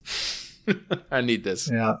wallet? I need this.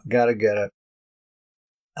 Yeah, got to get it.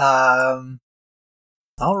 All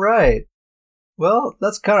right. Well,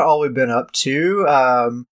 that's kind of all we've been up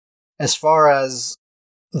to. As far as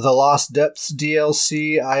the Lost Depths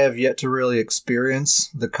DLC, I have yet to really experience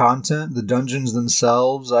the content, the dungeons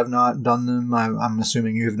themselves. I've not done them. I'm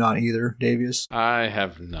assuming you have not either, Davius. I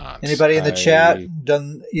have not. Anybody in the chat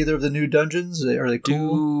done either of the new dungeons? Are they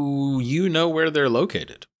cool? Do you know where they're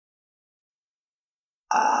located?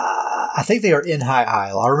 I think they are in High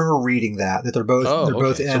Isle. I remember reading that they're both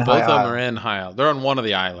both in High Isle. Both of them are in High Isle. They're on one of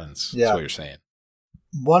the islands. Yeah. That's what you're saying.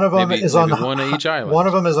 One of them is on one of each island. One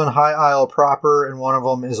of them is on High Isle proper, and one of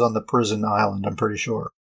them is on the prison island. I'm pretty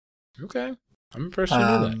sure. Okay, I'm impressed you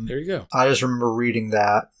knew that. There you go. I just remember reading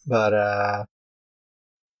that, but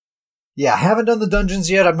yeah, I haven't done the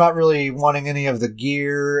dungeons yet. I'm not really wanting any of the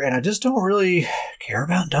gear, and I just don't really care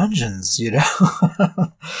about dungeons, you know.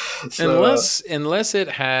 So, unless it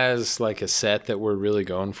has like a set that we're really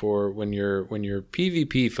going for. When you're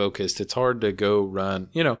PvP focused, it's hard to go run.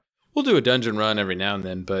 You know, we'll do a dungeon run every now and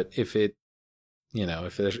then, but if there's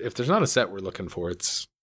not a set we're looking for, it's,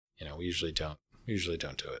 you know, we usually don't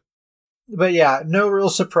do it. But yeah, no real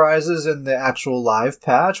surprises in the actual live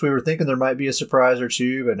patch. We were thinking there might be a surprise or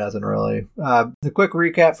two, but nothing really. The quick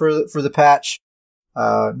recap for the patch: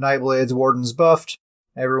 Nightblade's Warden's buffed,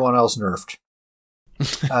 everyone else nerfed.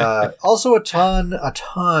 Also, a ton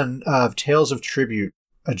of Tales of Tribute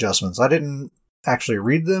adjustments. I didn't actually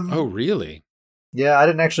read them. Oh, really? Yeah, I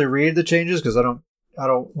didn't actually read the changes because I don't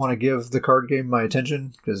want to give the card game my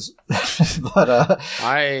attention, but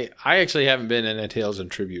I actually haven't been in a Tales and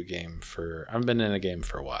Tribute game I've been in a game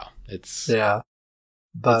for a while. It's faded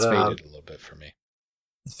a little bit for me.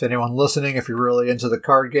 If anyone listening, if you're really into the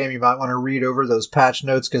card game, you might want to read over those patch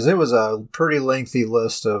notes because it was a pretty lengthy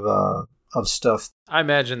list of stuff. I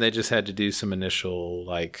imagine they just had to do some initial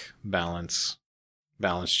like balance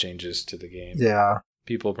changes to the game. Yeah.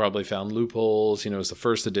 People probably found loopholes. You know, it was the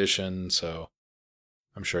first edition, so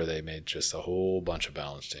I'm sure they made just a whole bunch of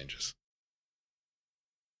balance changes.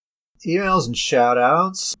 Emails and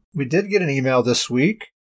shout-outs. We did get an email this week.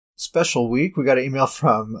 Special week. We got an email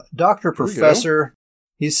from Dr. Professor.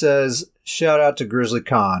 He says, shout out to Grizzly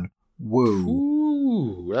Con. Woo.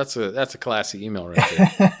 Ooh, that's a classy email right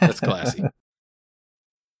there. That's classy.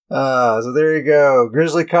 So there you go.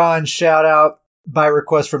 Grizzly Con, shout out by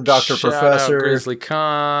request from Dr. Professor. Shout out Grizzly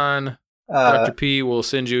Con. Dr. P will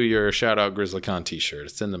send you your shout out GrizzlyCon t-shirt.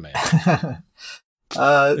 It's in the mail.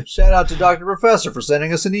 Shout out to Dr. Professor for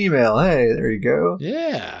sending us an email. Hey, there you go.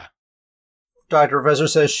 Yeah. Dr. Professor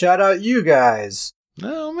says, shout out you guys.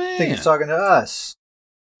 Oh, man. I think he's talking to us.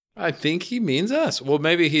 I think he means us. Well,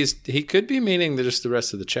 maybe he could be meaning just the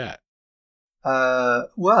rest of the chat.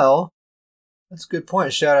 Well, that's a good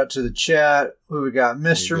point. Shout out to the chat. Who we got?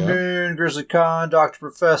 Mr. Moon, Grizzly Con, Dr.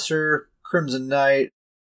 Professor, Crimson Knight.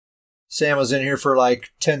 Sam was in here for like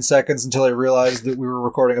 10 seconds until he realized that we were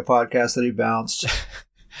recording a podcast that he bounced.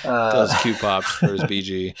 Does Q-pops for his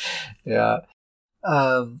BG. Yeah.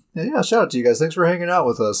 Yeah, shout out to you guys. Thanks for hanging out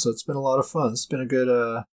with us. It's been a lot of fun. It's been a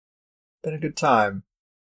good time.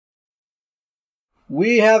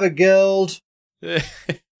 We have a guild. It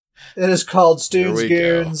is called Stoons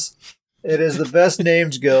Goons. It is the best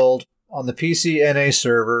named guild on the PCNA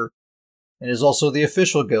server. It is also the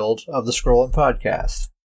official guild of the Scrollin' Podcast.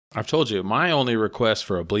 I've told you, my only request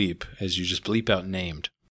for a bleep is you just bleep out named.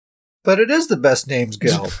 But it is the best named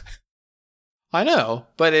guild. I know,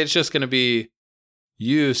 but it's just going to be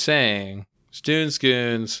you saying Stoons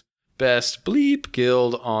Goons, best bleep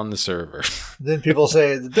guild on the server. Then people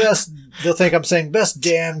say the best, they'll think I'm saying best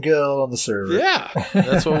damn guild on the server. Yeah,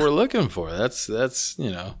 that's what we're looking for. That's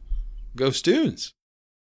go Stoons.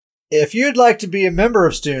 If you'd like to be a member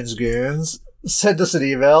of Stoons Goons, send us an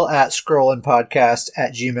email at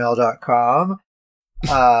scrollandpodcast@gmail.com,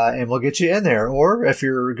 and we'll get you in there. Or if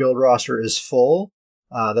your guild roster is full,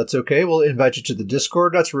 that's okay. We'll invite you to the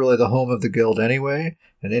Discord. That's really the home of the guild anyway.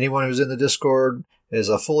 And anyone who's in the Discord is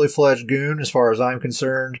a fully fledged goon as far as I'm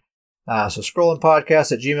concerned. So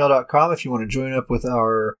scrollandpodcast@gmail.com if you want to join up with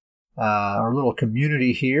our little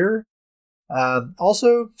community here.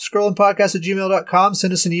 Also, scrollandpodcast@gmail.com.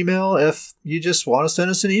 Send us an email if you just want to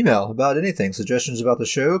send us an email about anything. Suggestions about the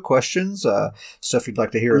show, questions, stuff you'd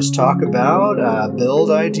like to hear us talk about,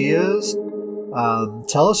 build ideas,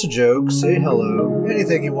 tell us a joke, say hello,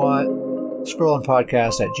 anything you want.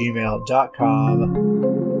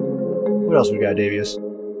 Scrollandpodcast@gmail.com. What else we got, Davius?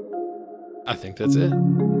 I think that's it.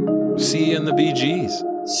 See you in the BGs.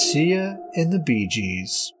 See ya in the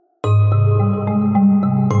BGs.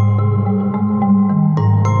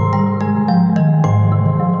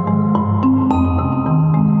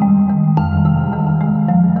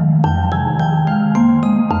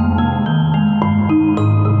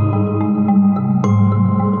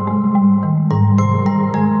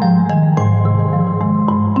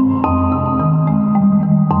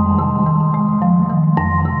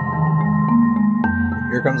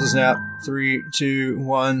 Here comes the snap. 3, 2,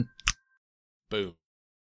 1. Boom.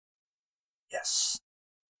 Yes.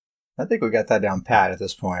 I think we got that down pat at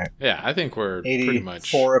this point. Yeah, I think we're pretty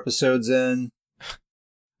much 4 episodes in.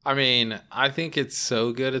 I mean, I think it's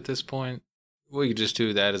so good at this point. We could just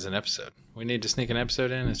do that as an episode. We need to sneak an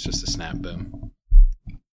episode in. It's just a snap boom.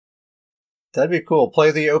 That'd be cool.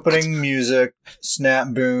 Play the opening music,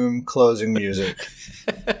 snap, boom, closing music.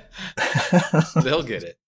 They'll get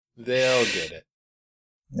it. They'll get it.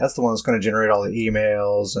 That's the one that's going to generate all the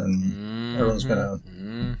emails, and everyone's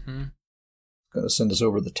going to send us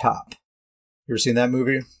over the top. You ever seen that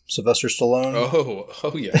movie, Sylvester Stallone?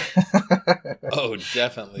 Oh yeah. Oh,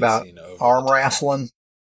 definitely about seen over arm wrestling.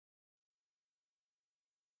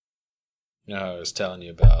 No, I was telling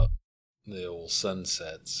you about the old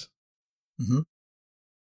sunsets. Mm-hmm.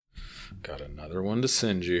 Got another one to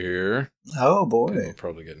send you here. Oh boy, We're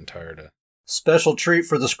probably getting tired of. Special treat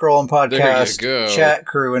for the Scrolling Podcast There you go. chat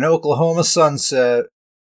crew in Oklahoma sunset.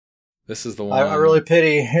 This is the one. I really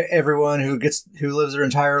pity everyone who lives their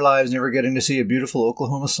entire lives never getting to see a beautiful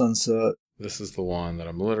Oklahoma sunset. This is the one that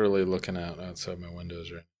I'm literally looking out outside my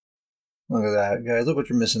windows right now. Look at that, guys. Look what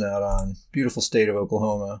you're missing out on. Beautiful state of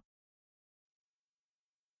Oklahoma.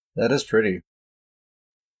 That is pretty.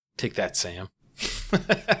 Take that, Sam.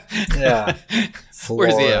 Yeah.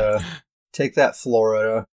 Florida. Where's he at? Take that,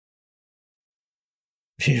 Florida.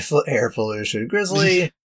 Beautiful air pollution.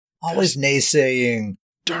 Grizzly, always naysaying.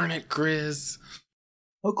 Darn it, Grizz.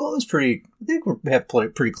 Oklahoma's pretty. I think we have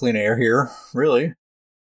pretty clean air here, really.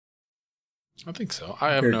 I think so.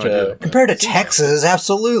 I have no idea. Compared to Texas,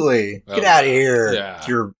 absolutely. Get out of here. Yeah.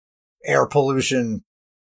 Your air pollution.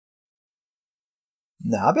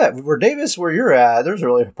 No, I bet where you're at, there's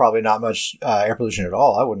really probably not much air pollution at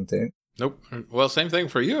all, I wouldn't think. Nope. Well, same thing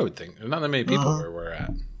for you, I would think. There's not that many people where we're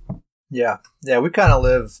at. Yeah. Yeah, we kind of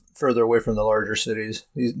live further away from the larger cities.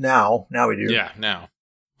 Now we do. Yeah, now.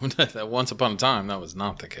 Once upon a time, that was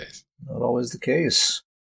not the case. Not always the case.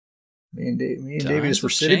 Me and Davies were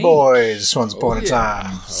have city changed. boys once upon a time.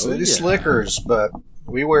 Oh, City yeah. slickers, but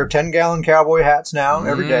we wear 10-gallon cowboy hats now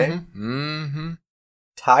every day. Mm-hmm.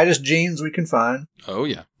 Tightest jeans we can find. Oh,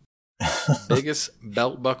 yeah. Biggest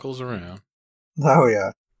belt buckles around. Oh,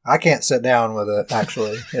 yeah. I can't sit down with it,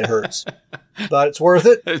 actually. It hurts. But it's worth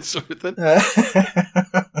it. It's worth it.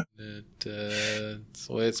 It's the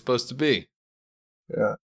way it's supposed to be.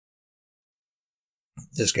 Yeah.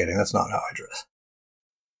 Just kidding. That's not how I dress.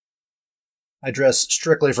 I dress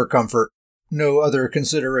strictly for comfort. No other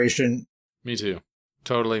consideration. Me too.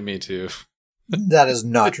 Totally me too. That is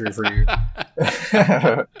not true for you.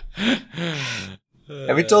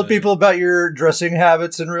 Have you told people about your dressing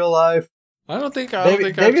habits in real life? I don't think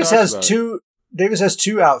Davis has two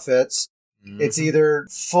outfits. Mm-hmm. It's either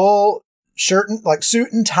full shirt and like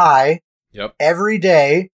suit and tie. Yep. Every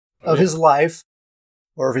day of his life,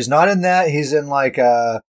 or if he's not in that, he's in like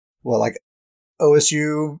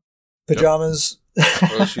OSU pajamas. Yep.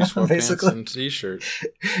 OSU sweatpants basically and t-shirt.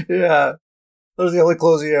 Yeah, those are the only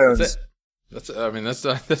clothes he owns. That's not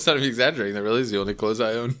even exaggerating. That really is the only clothes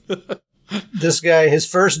I own. This guy, his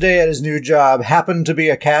first day at his new job happened to be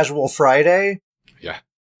a casual Friday. Yeah.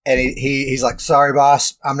 And he's like, sorry,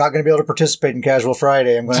 boss, I'm not going to be able to participate in Casual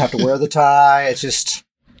Friday. I'm going to have to wear the tie. It's just,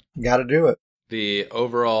 got to do it. The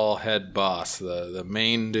overall head boss, the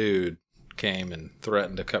main dude, came and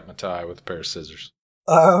threatened to cut my tie with a pair of scissors.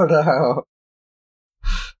 Oh,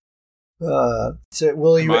 no. So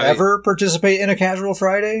will you ever participate in a Casual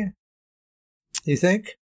Friday? You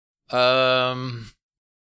think? Well,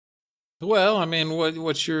 I mean,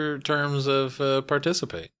 what's your terms of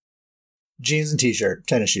participate? Jeans and t-shirt,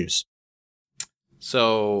 tennis shoes.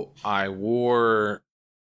 So I wore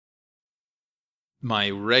my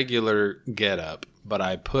regular getup, but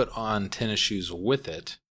I put on tennis shoes with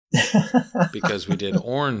it because we did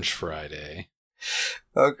Orange Friday.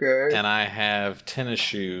 Okay. And I have tennis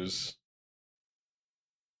shoes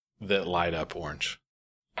that light up orange.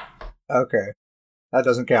 Okay. That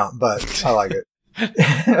doesn't count, but I like it.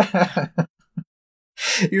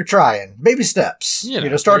 You're trying. Baby steps.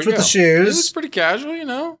 Starts with the shoes. It's pretty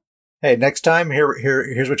casual, Hey, next time,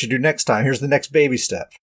 here's what you do next time. Here's the next baby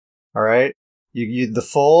step. All right? You the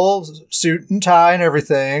full suit and tie and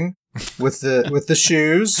everything with the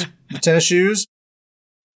shoes, the tennis shoes,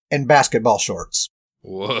 and basketball shorts.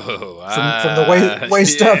 Whoa. From the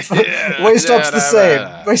waist up. Waist up's the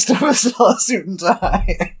same. Waist up is still a suit and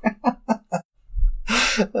tie.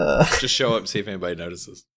 Just show up and see if anybody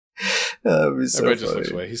notices. That'd be so Everybody funny. just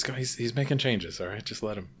looks away. He's making changes. All right, just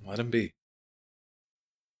let him be.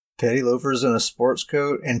 Petty loafers and a sports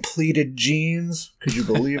coat and pleated jeans. Could you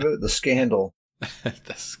believe it? The scandal.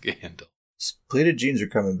 The scandal. Pleated jeans are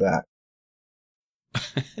coming back.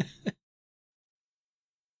 It's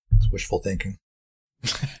wishful thinking.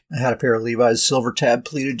 I had a pair of Levi's silver tab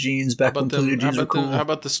pleated jeans back when pleated jeans were cool. How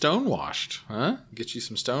about the stonewashed? Huh? Get you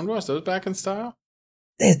some stonewashed? Those back in style?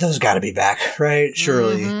 Those got to be back, right?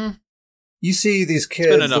 Surely. Mm-hmm. You see these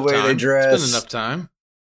kids, the way they dress. It's been enough time.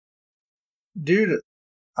 Dude,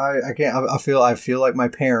 I can't. I feel like my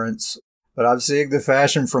parents, but I'm seeing the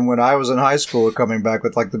fashion from when I was in high school coming back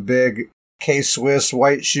with like the big K-Swiss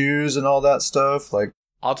white shoes and all that stuff. Like,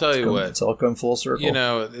 I'll tell you what, it's all come full circle. You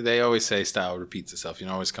know, they always say style repeats itself. You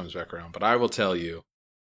know, always comes back around. But I will tell you,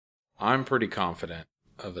 I'm pretty confident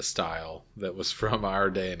of a style that was from our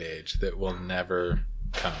day and age that will never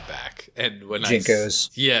come back. And when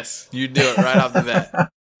JNCOs. Yes, you do it right off the bat.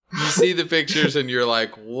 You see the pictures and you're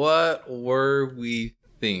like, what were we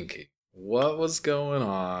thinking? What was going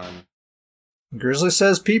on? Grizzly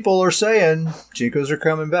says people are saying JNCOs are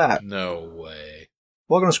coming back. No way.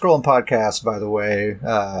 Welcome to Scrolling Podcast, by the way.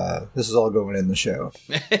 This is all going in the show.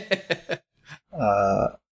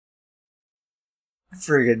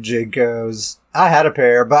 Friggin' JNCOs. I had a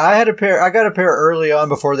pair, but I got a pair early on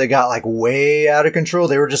before they got like way out of control.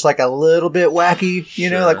 They were just like a little bit wacky, you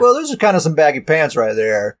know, like, well, those are kind of some baggy pants right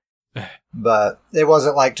there. But it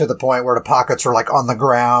wasn't like to the point where the pockets were like on the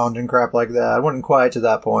ground and crap like that. I wasn't quite to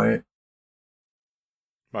that point.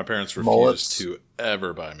 My parents refused to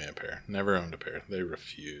ever buy me a pair. Never owned a pair. They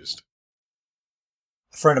refused.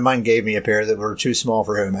 A friend of mine gave me a pair that were too small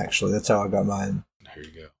for him, actually. That's how I got mine. There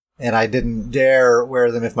you go. And I didn't dare wear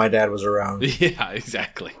them if my dad was around. Yeah,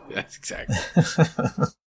 exactly. That's exactly.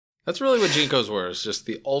 That's really what JNCOs were. It's just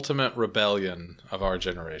the ultimate rebellion of our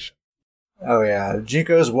generation. Oh, yeah.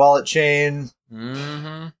 JNCOs, wallet chain.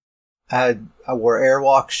 Mm-hmm. I wore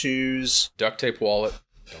Airwalk shoes. Duct tape wallet.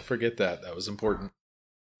 Don't forget that. That was important.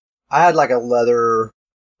 I had like a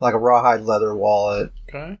rawhide leather wallet.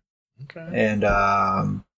 Okay. And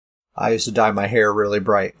I used to dye my hair really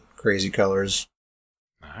bright, crazy colors.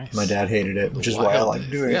 Nice. My dad hated it, which is why I like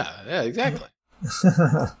doing it. Yeah, exactly.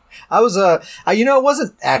 I was it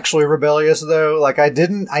wasn't actually rebellious though. Like I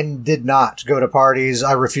did not go to parties.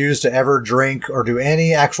 I refused to ever drink or do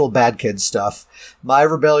any actual bad kid stuff. My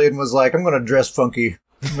rebellion was like, I'm going to dress funky.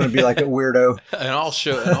 I'm going to be like a weirdo. and I'll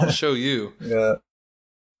show you. Yeah.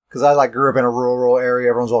 Cause I like grew up in a rural area.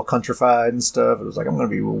 Everyone's all countrified and stuff. It was like, I'm going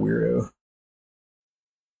to be a weirdo.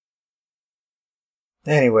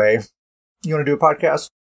 Anyway, you want to do a podcast?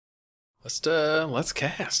 Let's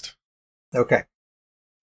cast. Okay.